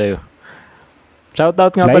nasasabi sa'yo.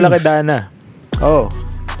 Shoutout nga Live? pala kay Dana. Oh.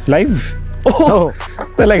 Live? Oh! Oh.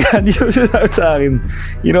 Talaga, hindi mo sinasabi sa akin.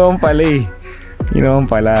 Yun naman pala eh. Yun naman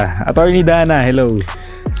pala. Attorney Dana, hello.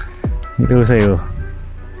 Ito sa'yo.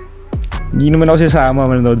 Hindi naman ako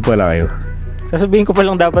sasama, manonood pala kayo. Sasabihin ko pa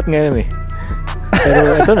lang dapat ngayon eh.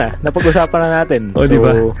 Pero ito na, napag-usapan na natin. O, so,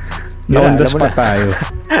 diba? yun On na, the alam mo spot na. tayo.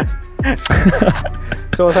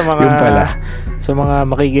 So sa mga Yun pala. sa mga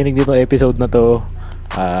makikinig dito episode na to,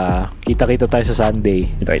 kita-kita tayo sa Sunday.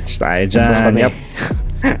 Rights tayo Nandun dyan. kami. Yep.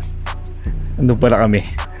 Nandun pala kami.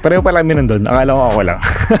 Pareho pala kami nandun. Akala ko ako lang.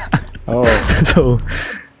 Oo. So,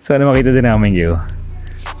 sana makita din namin kayo.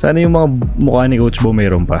 Sana yung mga mukha ni Coach Bo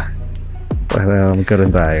mayroon pa. Para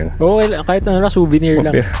magkaroon tayo. Okay, kahit ano lang, souvenir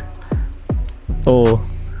lang. Oo.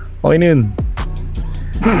 Okay na yun.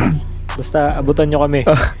 Basta abutan nyo kami.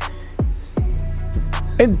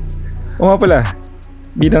 And, o nga pala,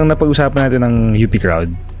 bilang napag-usapan natin ng UP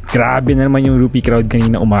crowd, grabe na naman yung UP crowd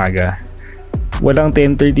kanina umaga. Walang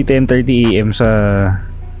 10:30 AM sa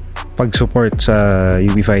pag-support sa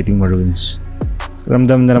UP Fighting Maroons.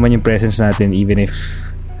 Ramdam na naman yung presence natin even if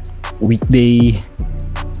weekday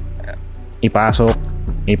ipasok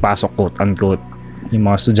quote-unquote yung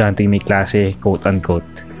mga estudyante may klase quote-unquote.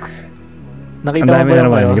 Nakita Ang mo dami ba na yung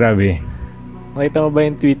naman, ano? grabe. Nakita mo ba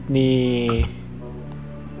yung tweet ni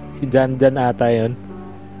si Jan ata yun?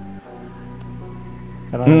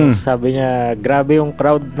 Parang sabi niya, grabe yung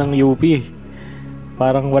crowd ng UP.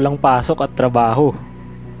 Parang walang pasok at trabaho.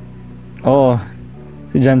 Oo.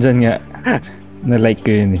 Si Jan nga. Na-like ko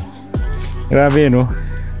yun eh. Grabe no?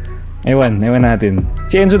 Ewan natin.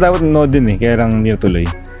 Si Enzo dapat nanood din eh. Kaya lang hindi natuloy.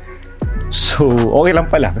 So, okay lang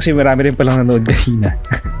pala. Kasi marami rin palang nanood kanina.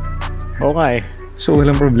 Oo nga eh. So,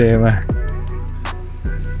 walang problema.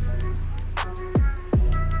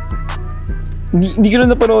 Hindi ko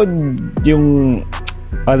na napanood yung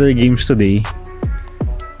other games today.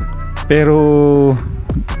 Pero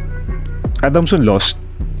Adamson lost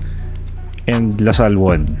and Lasal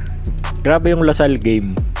won. Grabe yung Lasal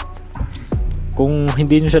game. Kung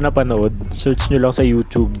hindi nyo siya napanood, search nyo lang sa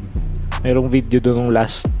YouTube. Merong video doon ng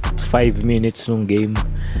last 5 minutes ng game.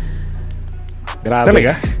 Grabe.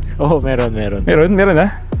 Talaga? Oo, meron. Meron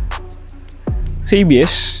na? Sa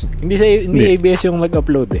ABS? Hindi ABS yung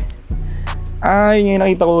nag-upload eh. Yun yung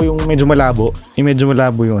nakita ko yung medyo malabo. Yung medyo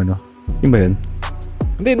malabo yung ano. Yun ba yun?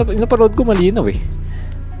 Hindi, napanood ko malinaw eh.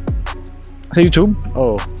 Sa YouTube?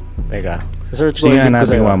 Oo. Teka. Sa search ko. Sige nga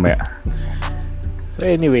natin mamaya. So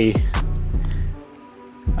anyway.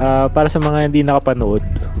 Para sa mga hindi nakapanood.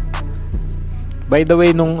 By the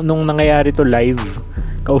way, nung nangyayari to live,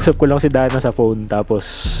 kausap ko lang si Dana sa phone. Tapos,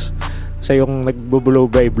 siya yung nagbo-blow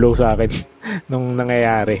by blow sa akin nung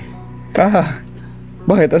nangyayari.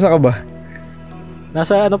 Bakit? Asa ka ba?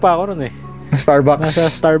 Nasa ano pa ako nun eh. Starbucks? Nasa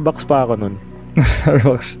Starbucks pa ako nun.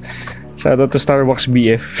 Starbucks. Shoutout to Starbucks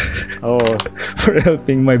BF. Oo. For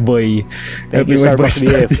helping my boy. Thank you, Starbucks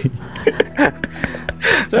BF.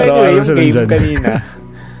 So anyway, yung game kanina.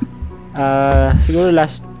 Siguro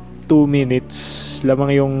last 2 minutes,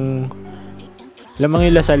 lamang yung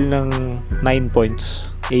Lasal ng 9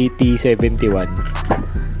 points. 80-71.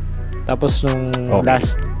 Tapos nung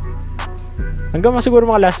last hanggang siguro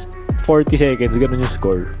mga last 40 seconds ganun yung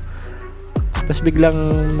score. Tapos biglang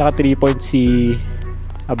naka 3 points si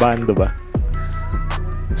Abando ba?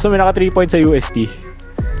 So may naka 3 points sa UST.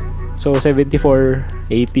 So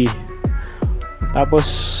 74-80. Tapos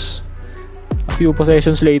a few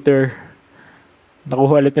possessions later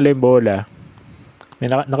nakuha ulit nila yung bola. May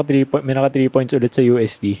naka 3 points ulit sa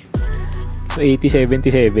UST. So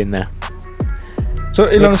 80-77 na. So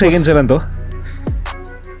ilang seconds lang to?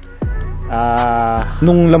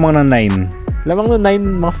 Nung lamang ng 9. Lamang nung 9,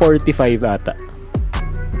 mga 45 ata.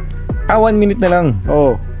 1 minute na lang.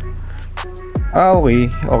 Oo. Okay.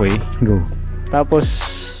 Go. Tapos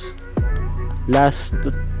last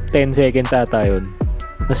 10 seconds ata yun.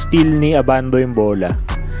 Na-steal ni Abando yung bola.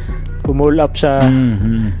 Pumull up siya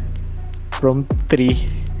from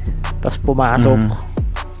 3. Tapos pumasok.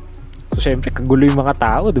 So syempre kagulo yung mga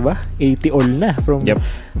tao, di ba? 80 all na from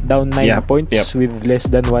down 9 points with less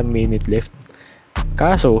than 1 minute left.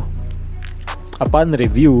 Kaso upon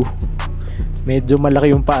review, medyo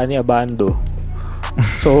malaki yung paa ni Abando.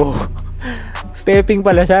 So stepping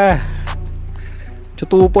pala siya. So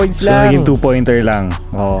 2 points lang. So naging 2-pointer lang.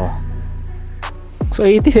 So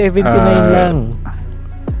 80-79 lang.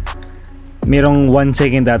 Merong 1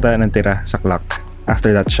 second data ng tira sa clock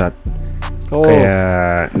after that shot.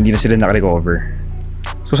 Kaya hindi na sila nakarecover.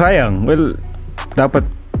 So sayang. Well, dapat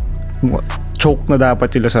choke na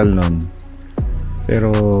dapat yung Lasal nun.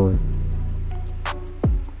 Pero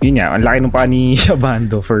yun nga, ang laki ng paa ni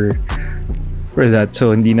Abando for that.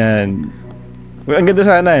 So hindi na, well, ang ganda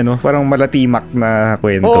sana no? Parang malatimak na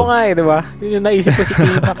kwento. Oo nga di ba? Yun yung naisip ko si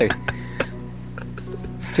Timak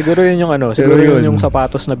Siguro yun yung siguro yun yung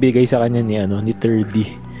sapatos na bigay sa kanya ni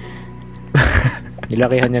 30.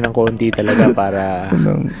 Nilakihan niya ng konti talaga para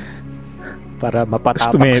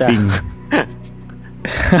mapatapak siya.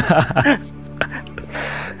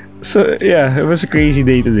 So yeah, it was a crazy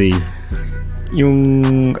day today. Yung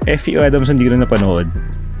FEO Adams hindi ko na napanood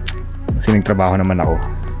kasi nagtrabaho naman ako.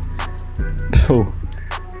 So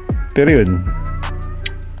pero yun,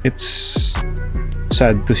 it's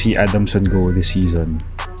sad to see Adamson go this season.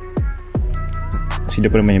 Sila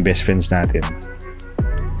pa naman yung best friends natin.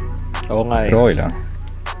 Oo nga Pero okay lang.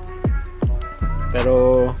 Pero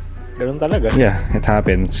ganoon talaga. Yeah, it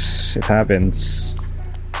happens.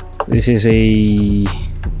 This is a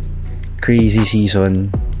crazy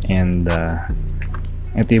season and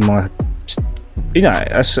ito yung mga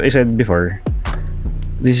as I said before,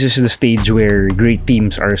 this is the stage where great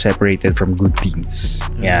teams are separated from good teams.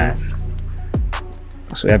 Yeah.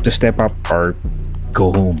 So you have to step up or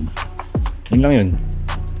go home. Yun lang yun.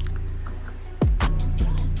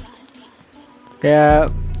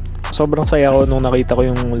 Kaya sobrang saya ko nung nakita ko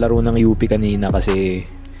yung laro ng UP kanina kasi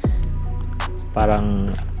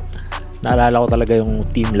parang naalala ko talaga yung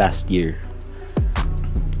team last year.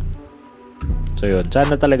 So yun,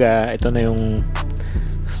 sana talaga ito na yung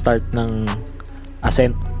start ng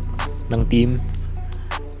ascent ng team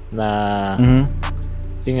na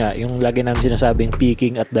yun nga, yung lagi namin sinasabing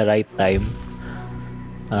peaking at the right time.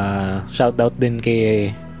 Shout out din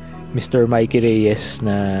kay Mr. Mikey Reyes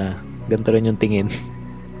na ganito rin yung tingin.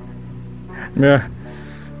 Yeah.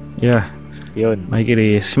 Yun. Mikey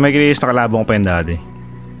Reyes. Si Mikey Reyes nakalabang ko pa yun dati.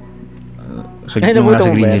 So, ay, nasa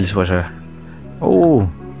Green Hills pa siya. Oo.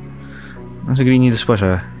 Nasa Green Hills pa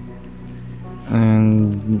siya.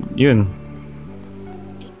 And yun.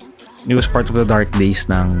 It was part of the dark days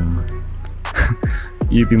ng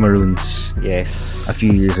UP Maroons. Yes. A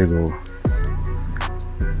few years ago.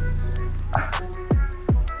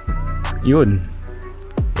 Yun.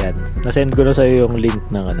 Yan. Nasend ko na sa'yo yung link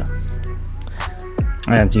ng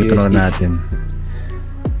Ayan, sige, panood natin.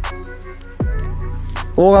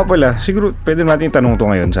 Oo nga pala. Siguro, pwede natin tanong to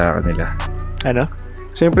ngayon sa kanila. Ano?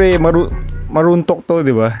 Siyempre, maruntok to,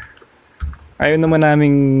 di ba? Ayaw naman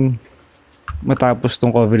naming matapos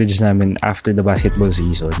tong coverage namin after the basketball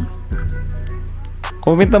season.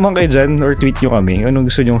 Comment naman kayo dyan or tweet nyo kami anong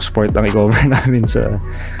gusto nyong sport ang i-cover namin sa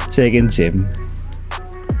second sem.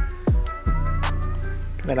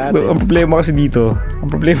 Ang problema kasi dito,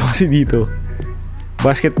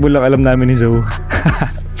 basketball lang alam namin ni Zoe.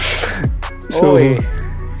 So,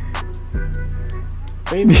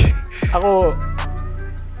 ako,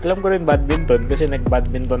 alam ko rin badminton kasi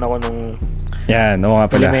nag-badminton ako nung oo nga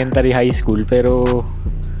pala. Elementary high school, pero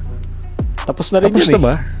tapos na rin tapos yun na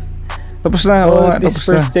ba? Tapos na. This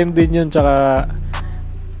first sem din yun, tsaka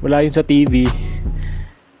wala yun sa TV.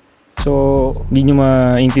 So, hindi nyo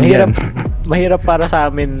maintindihan. Mahirap para sa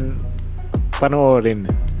amin panoorin.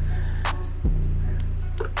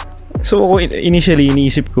 So, ako initially,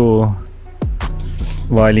 iniisip ko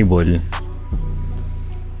volleyball.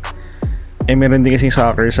 Meron din kasing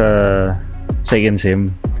soccer sa second sem.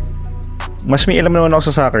 Mas may alam naman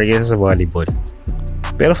ako sa soccer kaysa sa volleyball.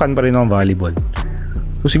 Pero fan pa rin ako ng volleyball.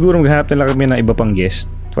 So, siguro maghanap na lang kami ng iba pang guest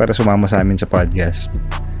para sumama sa amin sa podcast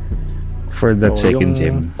for that second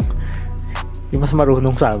sem. Yung mas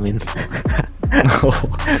marunong sa amin.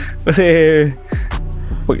 Kasi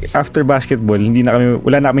after basketball,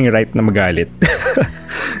 wala na kaming right na magalit.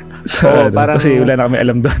 Parang, kasi wala na kami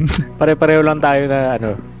alam doon. Pare-pareho lang tayo na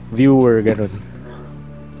viewer, ganun.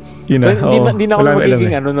 So, hindi na kami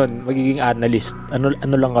magiging magiging analyst. Ano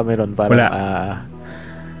lang kami ron, parang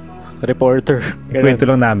reporter. Kwento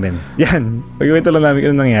lang namin. Pagkwento lang namin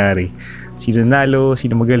kung anong nangyari. Sino nalo,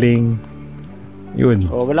 sino magaling. Yun.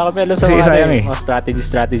 Wala kami alam sa mga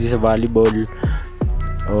strategy sa volleyball.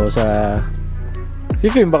 O sa si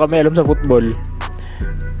Fim, baka may alam sa football.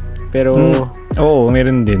 Pero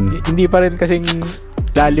meron din. Hindi pa rin kasing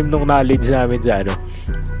lalim ng knowledge namin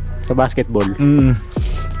sa basketball.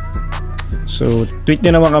 So, tweet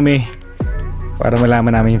nyo naman kami para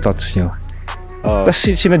malaman namin yung thoughts nyo. Tapos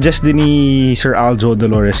sinuggest din ni Sir Aljo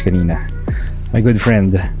Dolores kanina, my good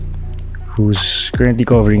friend, who's currently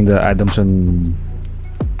covering the Adamson,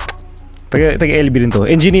 taga-LB rin to,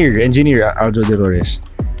 engineer Aljo Dolores,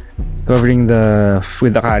 covering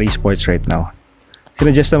with the Kari Sports right now.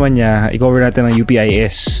 Sinuggest naman niya i-cover natin ng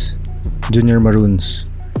UPIS Junior Maroons.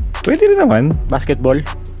 Pwede rin naman. Basketball?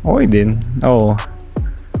 Okay din.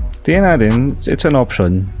 Tingnan natin, it's an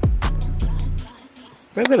option.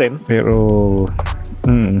 Pwede rin. Pero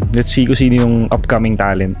let's see kung sino yung upcoming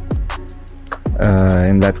talent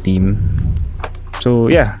in that team.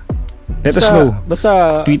 So yeah, let us know.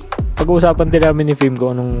 Basta tweet. Pag-uusapan din namin ni Fim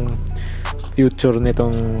kung anong future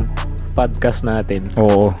nitong podcast natin.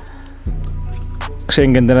 Oo. Kasi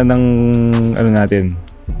ang ganda na ng natin,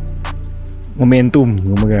 momentum,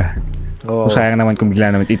 kumaga. Kung sayang naman kung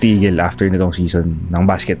bigla naman titigil after nitong season ng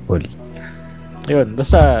basketball. Yun,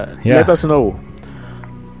 basta let us know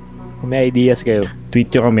kung may ideas kayo. Tweet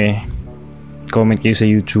nyo kami, comment kayo sa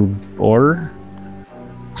YouTube or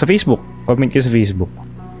sa Facebook. Comment kayo sa Facebook.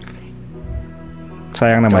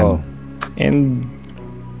 Sayang naman. And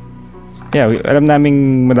alam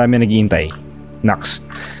naming madami naghihintay. Nax.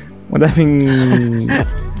 Madaming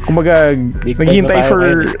kumbaga naghihintay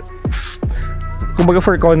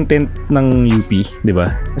for content ng UP, di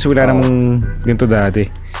ba? Kasi wala namang ganito dati.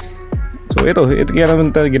 So ito kaya naman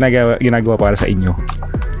ito ginagawa para sa inyo.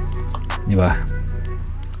 Di ba?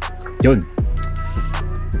 Yun.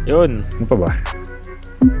 Ano pa ba?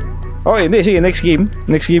 Okay, sige, next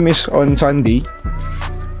game is on Sunday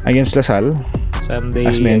against Lasal.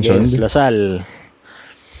 As mentioned, against Lasal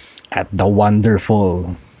at the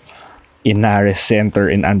wonderful Inares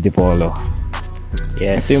Center in Antipolo.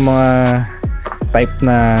 Yes. Ito yung mga type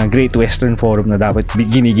na Great Western Forum na dapat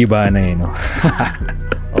ginigiba na no?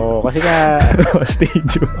 Kasi nga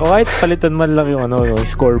stadium. Kahit palitan man lang yung yung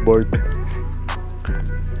scoreboard.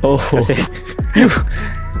 Kasi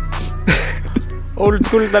old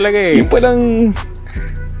school talaga eh. Yung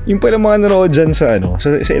palang mga nanood dyan sa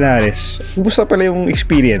Inares, gusto pala yung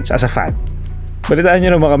experience as a fan. Balitaan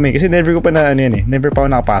nyo naman kami kasi never ko pa never pa ako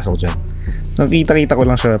nakapasok dyan. Nakita ko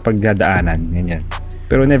lang sa pagdadaanan, ganyan.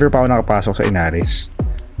 Pero never pa ako nakapasok sa Inares.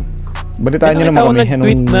 Balitaan nyo naman kami.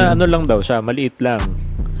 Nag-tweet na lang daw siya, maliit lang.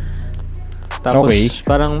 Tapos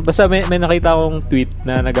parang basta may nakita akong tweet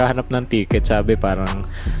na naghahanap ng ticket, sabi parang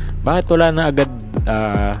bakit wala na agad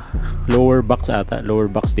lower box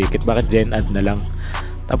ticket, bakit Gen Ad na lang.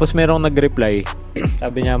 Tapos merong nag-reply,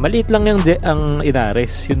 sabi niya maliit lang ang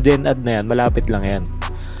Inares, yung Gen Ad na yan malapit lang yan.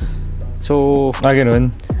 So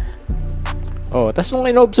ganun. Tapos nung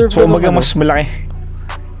in-observe ko mas malaki.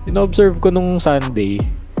 In-observe ko nung Sunday,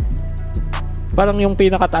 parang yung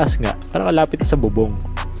pinakataas nga parang malapit sa bubong.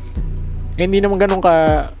 Hindi naman ganun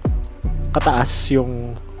kataas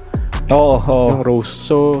yung Oo. rows.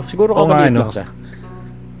 So, siguro maliit lang siya.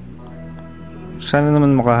 Sana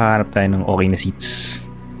naman makahanap tayo ng okay na seats.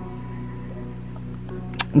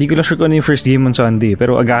 Hindi ko lang sure kung ano yung first game on Sunday,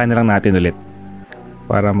 pero agahan na lang natin ulit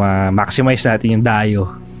para ma-maximize natin yung dayo.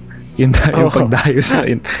 Yung pagdayo sa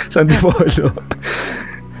Antipolo.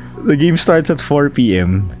 The game starts at 4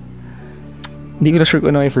 p.m. Hindi ko na sure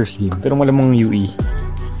kung ano yung first game, pero malamang UE.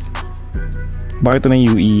 Bakit ito ng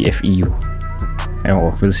UE, FEU? Ewan ko,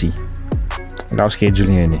 we'll see. Wala ko schedule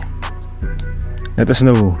ngayon eh. Let us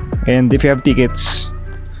know. And if you have tickets,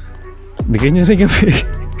 bigyan nyo rin kami.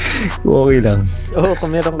 Okay lang. Kung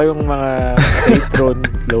meron kayong mga patron,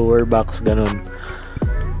 lower box, ganun.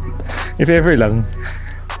 If ever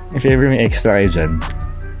may extra kayo dyan.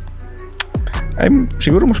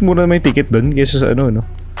 Siguro mas mura na may ticket doon kaysa sa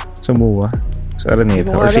sa MOA. Sa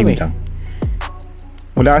Araneta. Or same lang.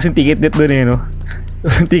 Wala kasing ticket net doon no?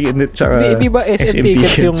 Ticket net tsaka Di ba SM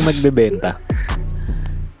tickets yung nagbebenta?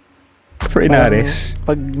 For Inares?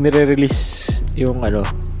 Pag nire-release yung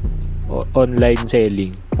online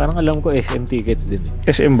selling, parang alam ko SM tickets din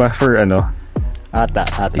eh. SM ba for Ata.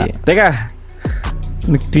 Yeah. Teka!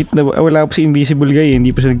 Nag-tweet na wala pa si Invisible Guy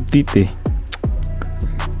hindi pa siya nag-tweet eh.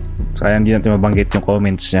 Sayang hindi natin mabanggit yung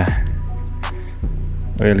comments niya.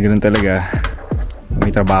 Well, ganun talaga.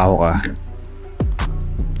 May trabaho ka.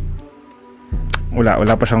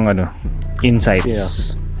 Wala pa siyang insights.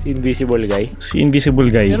 Yeah. Si Invisible Guy? Si Invisible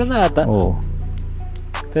Guy. Meron na ata. Oo.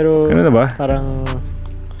 Pero na ba? Parang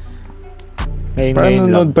ngayon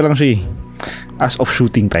nanonood pa lang siya as of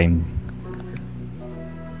shooting time.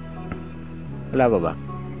 Wala ba?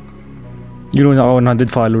 Yun, naka 100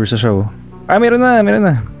 followers sa show. Meron na.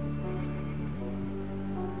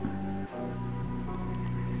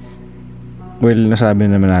 Well, nasabi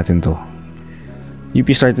na naman natin to. UP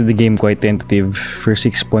started the game quite tentative. For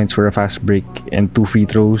 6 points for a fast break and 2 free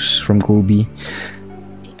throws from Kobe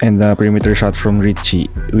and a perimeter shot from Richie.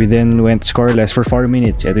 We then went scoreless for 4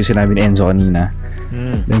 minutes. Ito yung sinabi ni Enzo kanina.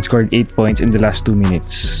 Then scored 8 points in the last 2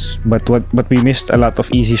 minutes. But we missed a lot of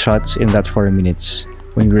easy shots in that 4 minutes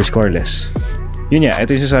when we were scoreless. Yun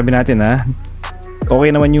ito yung sabi natin okay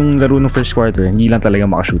naman yung laro ng first quarter, hindi lang talaga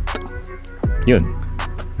makashoot. Yun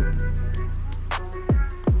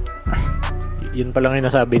pa lang yung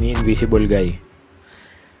nasabi ni Invisible Guy.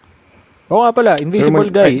 Oo nga pala, Invisible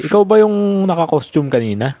Guy, ikaw ba yung naka-costume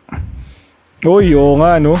kanina? Oo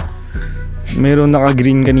nga meron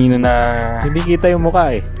naka-green kanina na hindi kita yung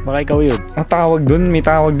mukha baka ikaw yun. Ang tawag dun, may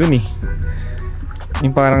tawag dun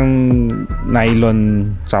yung parang nylon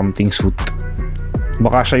something suit.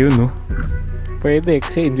 Baka siya yun Pwede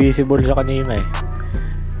kasi invisible siya kanina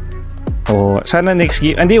sana next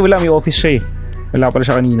game. Hindi, wala, may office siya wala pala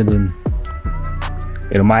siya kanina dun.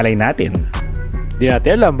 Pero malay natin. Hindi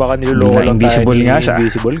natin alam, baka niloloko lang tayo ni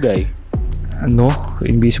Invisible Guy.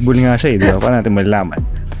 Invisible nga siya di ba? Paano natin malalaman?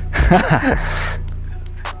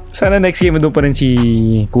 Sana next game doon pa rin si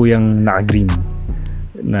Kuyang naka-green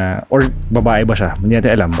or babae ba siya? Hindi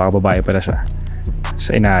natin alam, baka babae pala siya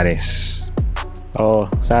sa Inares.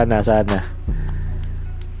 Sana.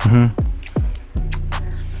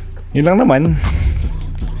 Yun lang naman.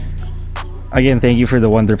 Again, thank you for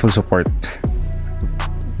the wonderful support.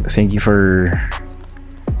 Thank you for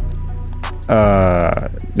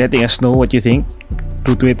letting us know what you think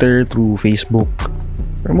through Twitter, through Facebook.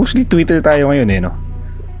 Pero mostly Twitter tayo ngayon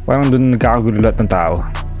Parang doon nagkakagulo lahat ng tao.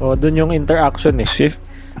 Doon yung interaction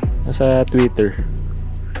nasa Twitter.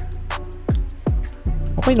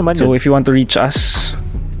 Okay naman So if you want to reach us,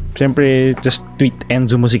 syempre just tweet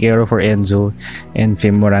Enzo Musiquero for Enzo and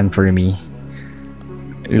Femoran for me.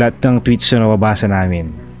 Lahat ng tweets na nababasa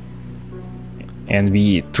namin. And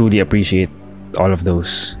we truly appreciate all of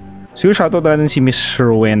those. So shoutout natin si Miss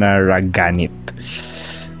Rowena Raganit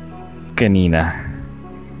kanina.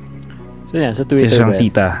 So yan, sa Twitter isang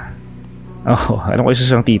tita. Alam ko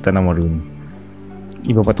isang tita na maroon.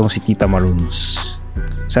 Iba pa tong si Tita Maroons.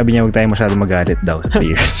 Sabi niya huwag tayo masyado magalit daw sa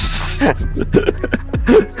players.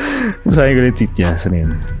 Masahin ko rin tweet niya. Saan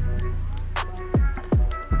yun?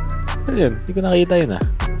 Ayun, hindi ko nakita yun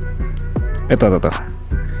Ito.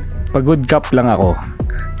 Pag good cup lang ako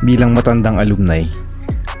bilang matandang alumni.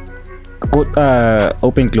 Quote,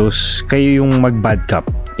 open close, kayo yung mag bad cup.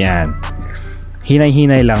 Yan.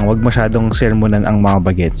 Hinay-hinay lang, wag masyadong sermonan ang mga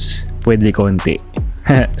bagets. Pwede konti.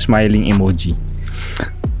 Smiling emoji.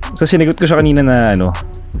 So sinagot ko siya kanina na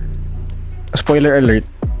spoiler alert,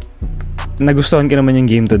 nagustuhan ko naman yung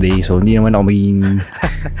game today, so hindi naman ako maging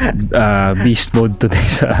beast mode today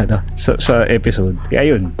sa episode.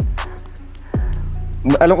 Kaya yun.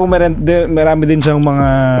 alam ko marami din siyang mga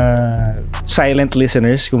silent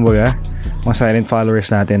listeners, kumbaga. Mga silent followers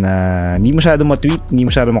natin na hindi masyado ma-tweet, hindi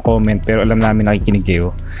masyado ma-comment, pero alam namin nakikinig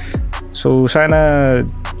kayo. So, sana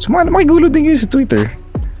makigulo din kayo sa Twitter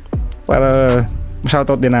para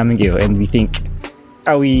ma-shoutout din namin kayo. And we think,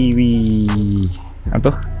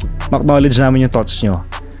 ma-acknowledge namin yung thoughts nyo.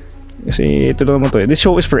 Kasi ito naman to. This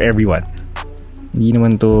show is for everyone. Hindi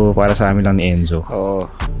naman to para sa amin lang ni Enzo. Oo.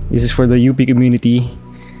 This is for the UP community.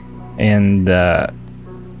 And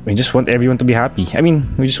we just want everyone to be happy. I mean,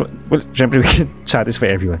 syempre we can satisfy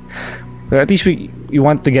everyone. But at least we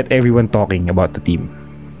want to get everyone talking about the team.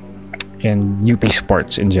 And UP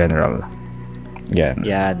sports in general.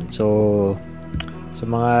 Yan. So, sa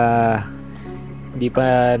mga hindi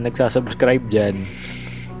pa nagsasubscribe dyan,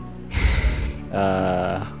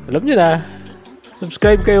 alam nyo na,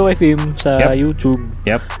 subscribe kayo kay Fim sa YouTube.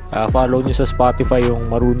 Follow nyo sa Spotify yung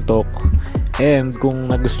Maroon Talk. And kung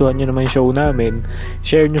nagustuhan nyo naman yung show namin,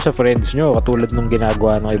 share nyo sa friends nyo, katulad nung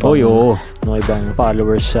ginagawa ng ibang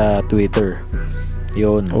followers sa Twitter.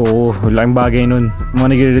 Yun. Oo, laking bagay nun. Mga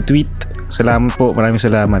nag-retweet. Salamat po, maraming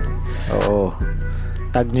salamat. Oo.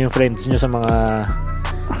 Tag nyo yung friends nyo sa mga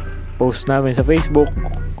post namin sa Facebook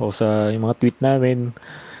o sa yung mga tweet namin.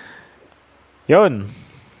 Yun.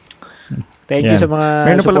 Thank you sa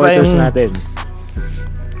mga supporters natin.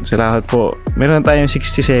 Salamat po. Meron tayong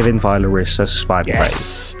 67 followers sa Spotify.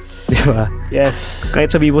 Yes. Diba? Yes.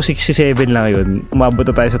 Kahit sabi mo 67 lang yun, umabot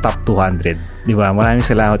na tayo sa top 200. Diba? Maraming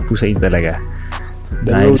salamat po sa inyo talaga.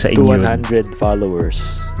 The road to 100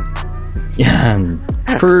 followers. Yan.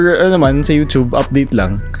 For naman sa YouTube, update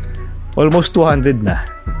lang. Almost 200 na.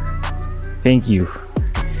 Thank you.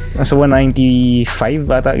 Nasa 195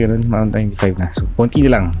 ata, gano'n. 195 na. So, konti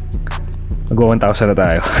na lang. Mag-1,000 na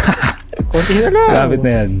tayo. Konti na lang. Lapit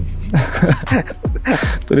na yan.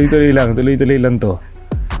 Tuloy-tuloy lang to.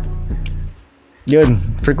 Yun.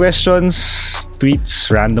 For questions,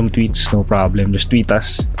 tweets, random tweets, no problem. Just tweet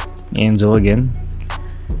us. Enzo again.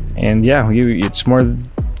 And yeah, it's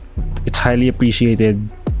highly appreciated.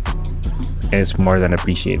 It's more than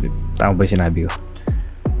appreciated. Tama ba yung sinabi ko?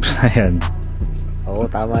 Basta yan. Oo,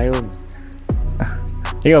 tama yun.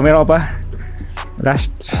 Ikaw, meron ka pa?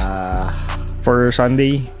 Last? For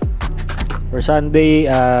Sunday? For Sunday,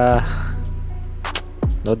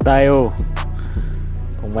 nood tayo.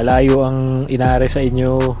 Kung malayo ang inaari sa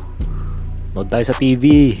inyo, nood tayo sa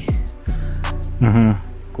TV.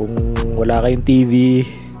 Kung wala kayong TV,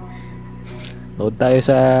 nood tayo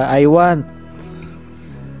sa iWant.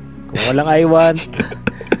 Kung walang iWant,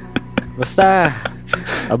 basta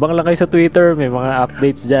abang lang kayo sa Twitter, may mga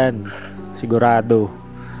updates dyan. Sigurado.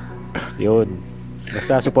 Yun.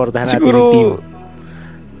 Basta supportahan natin yung team.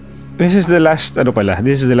 This is the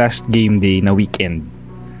last game day na weekend.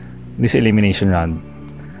 This elimination round.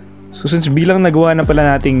 So since bilang nagawa na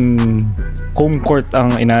pala nating home court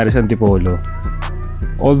ang Inaris Antipolo,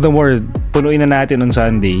 all the more punuin na natin on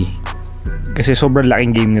Sunday kasi sobrang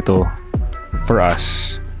laking game nito for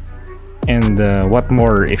us. And what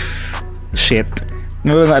more if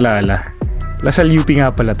ngayon na naalala, Lasal UP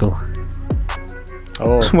nga pala to.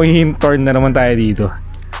 So magiging turn na naman tayo dito.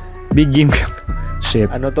 Big game. Shit.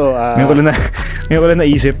 Ano to? Ngayon ko lang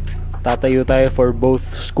naisip. Tatayo tayo for both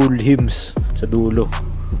school hymns sa dulo.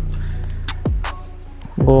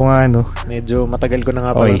 Oo nga, no. Medyo matagal ko na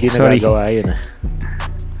nga pala hindi nagagawa yun.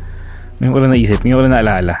 Ngayon ko lang naisip. Ngayon ko lang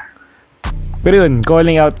naalala. Pero yun,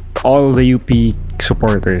 calling out all the UP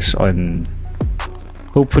supporters on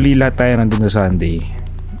hopefully lahat tayo nandun sa Sunday.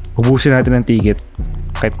 Ubusin natin ang ticket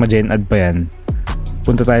kahit ma-gen ad pa yan.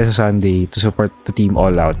 Punta tayo sa Sunday to support the team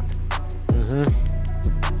all out.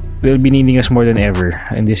 They'll be needing us more than ever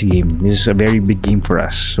in this game. This is a very big game for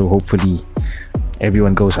us. So hopefully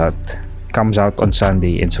everyone comes out on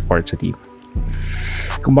Sunday and supports the team.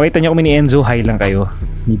 Kung makita nyo kami ni Enzo, hi lang kayo.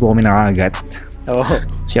 Hindi po kami nakakagat.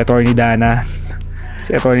 Si Attorney Dana,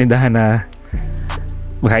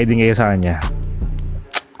 mag-hi din kayo sa kanya.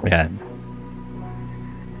 Ayan.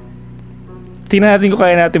 Tingnan natin kung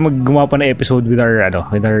kaya natin gumawa pa na episode with our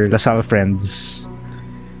Lasal friends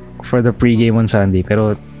for the pre-game on Sunday.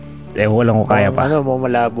 Pero wala ko kaya pa.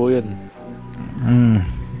 Malabo yun.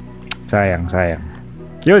 Sayang.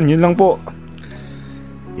 Yun lang po.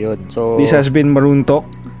 So this has been Maroon Talk.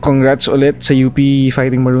 Congrats ulit sa UP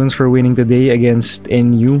Fighting Maroons for winning today against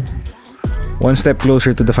NU. One step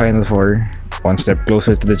closer to the Final Four. One step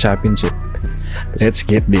closer to the championship. Let's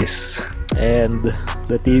get this. And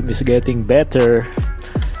the team is getting better.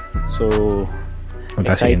 So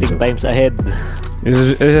exciting times ahead.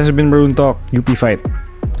 This has been Maroon Talk. UP Fight.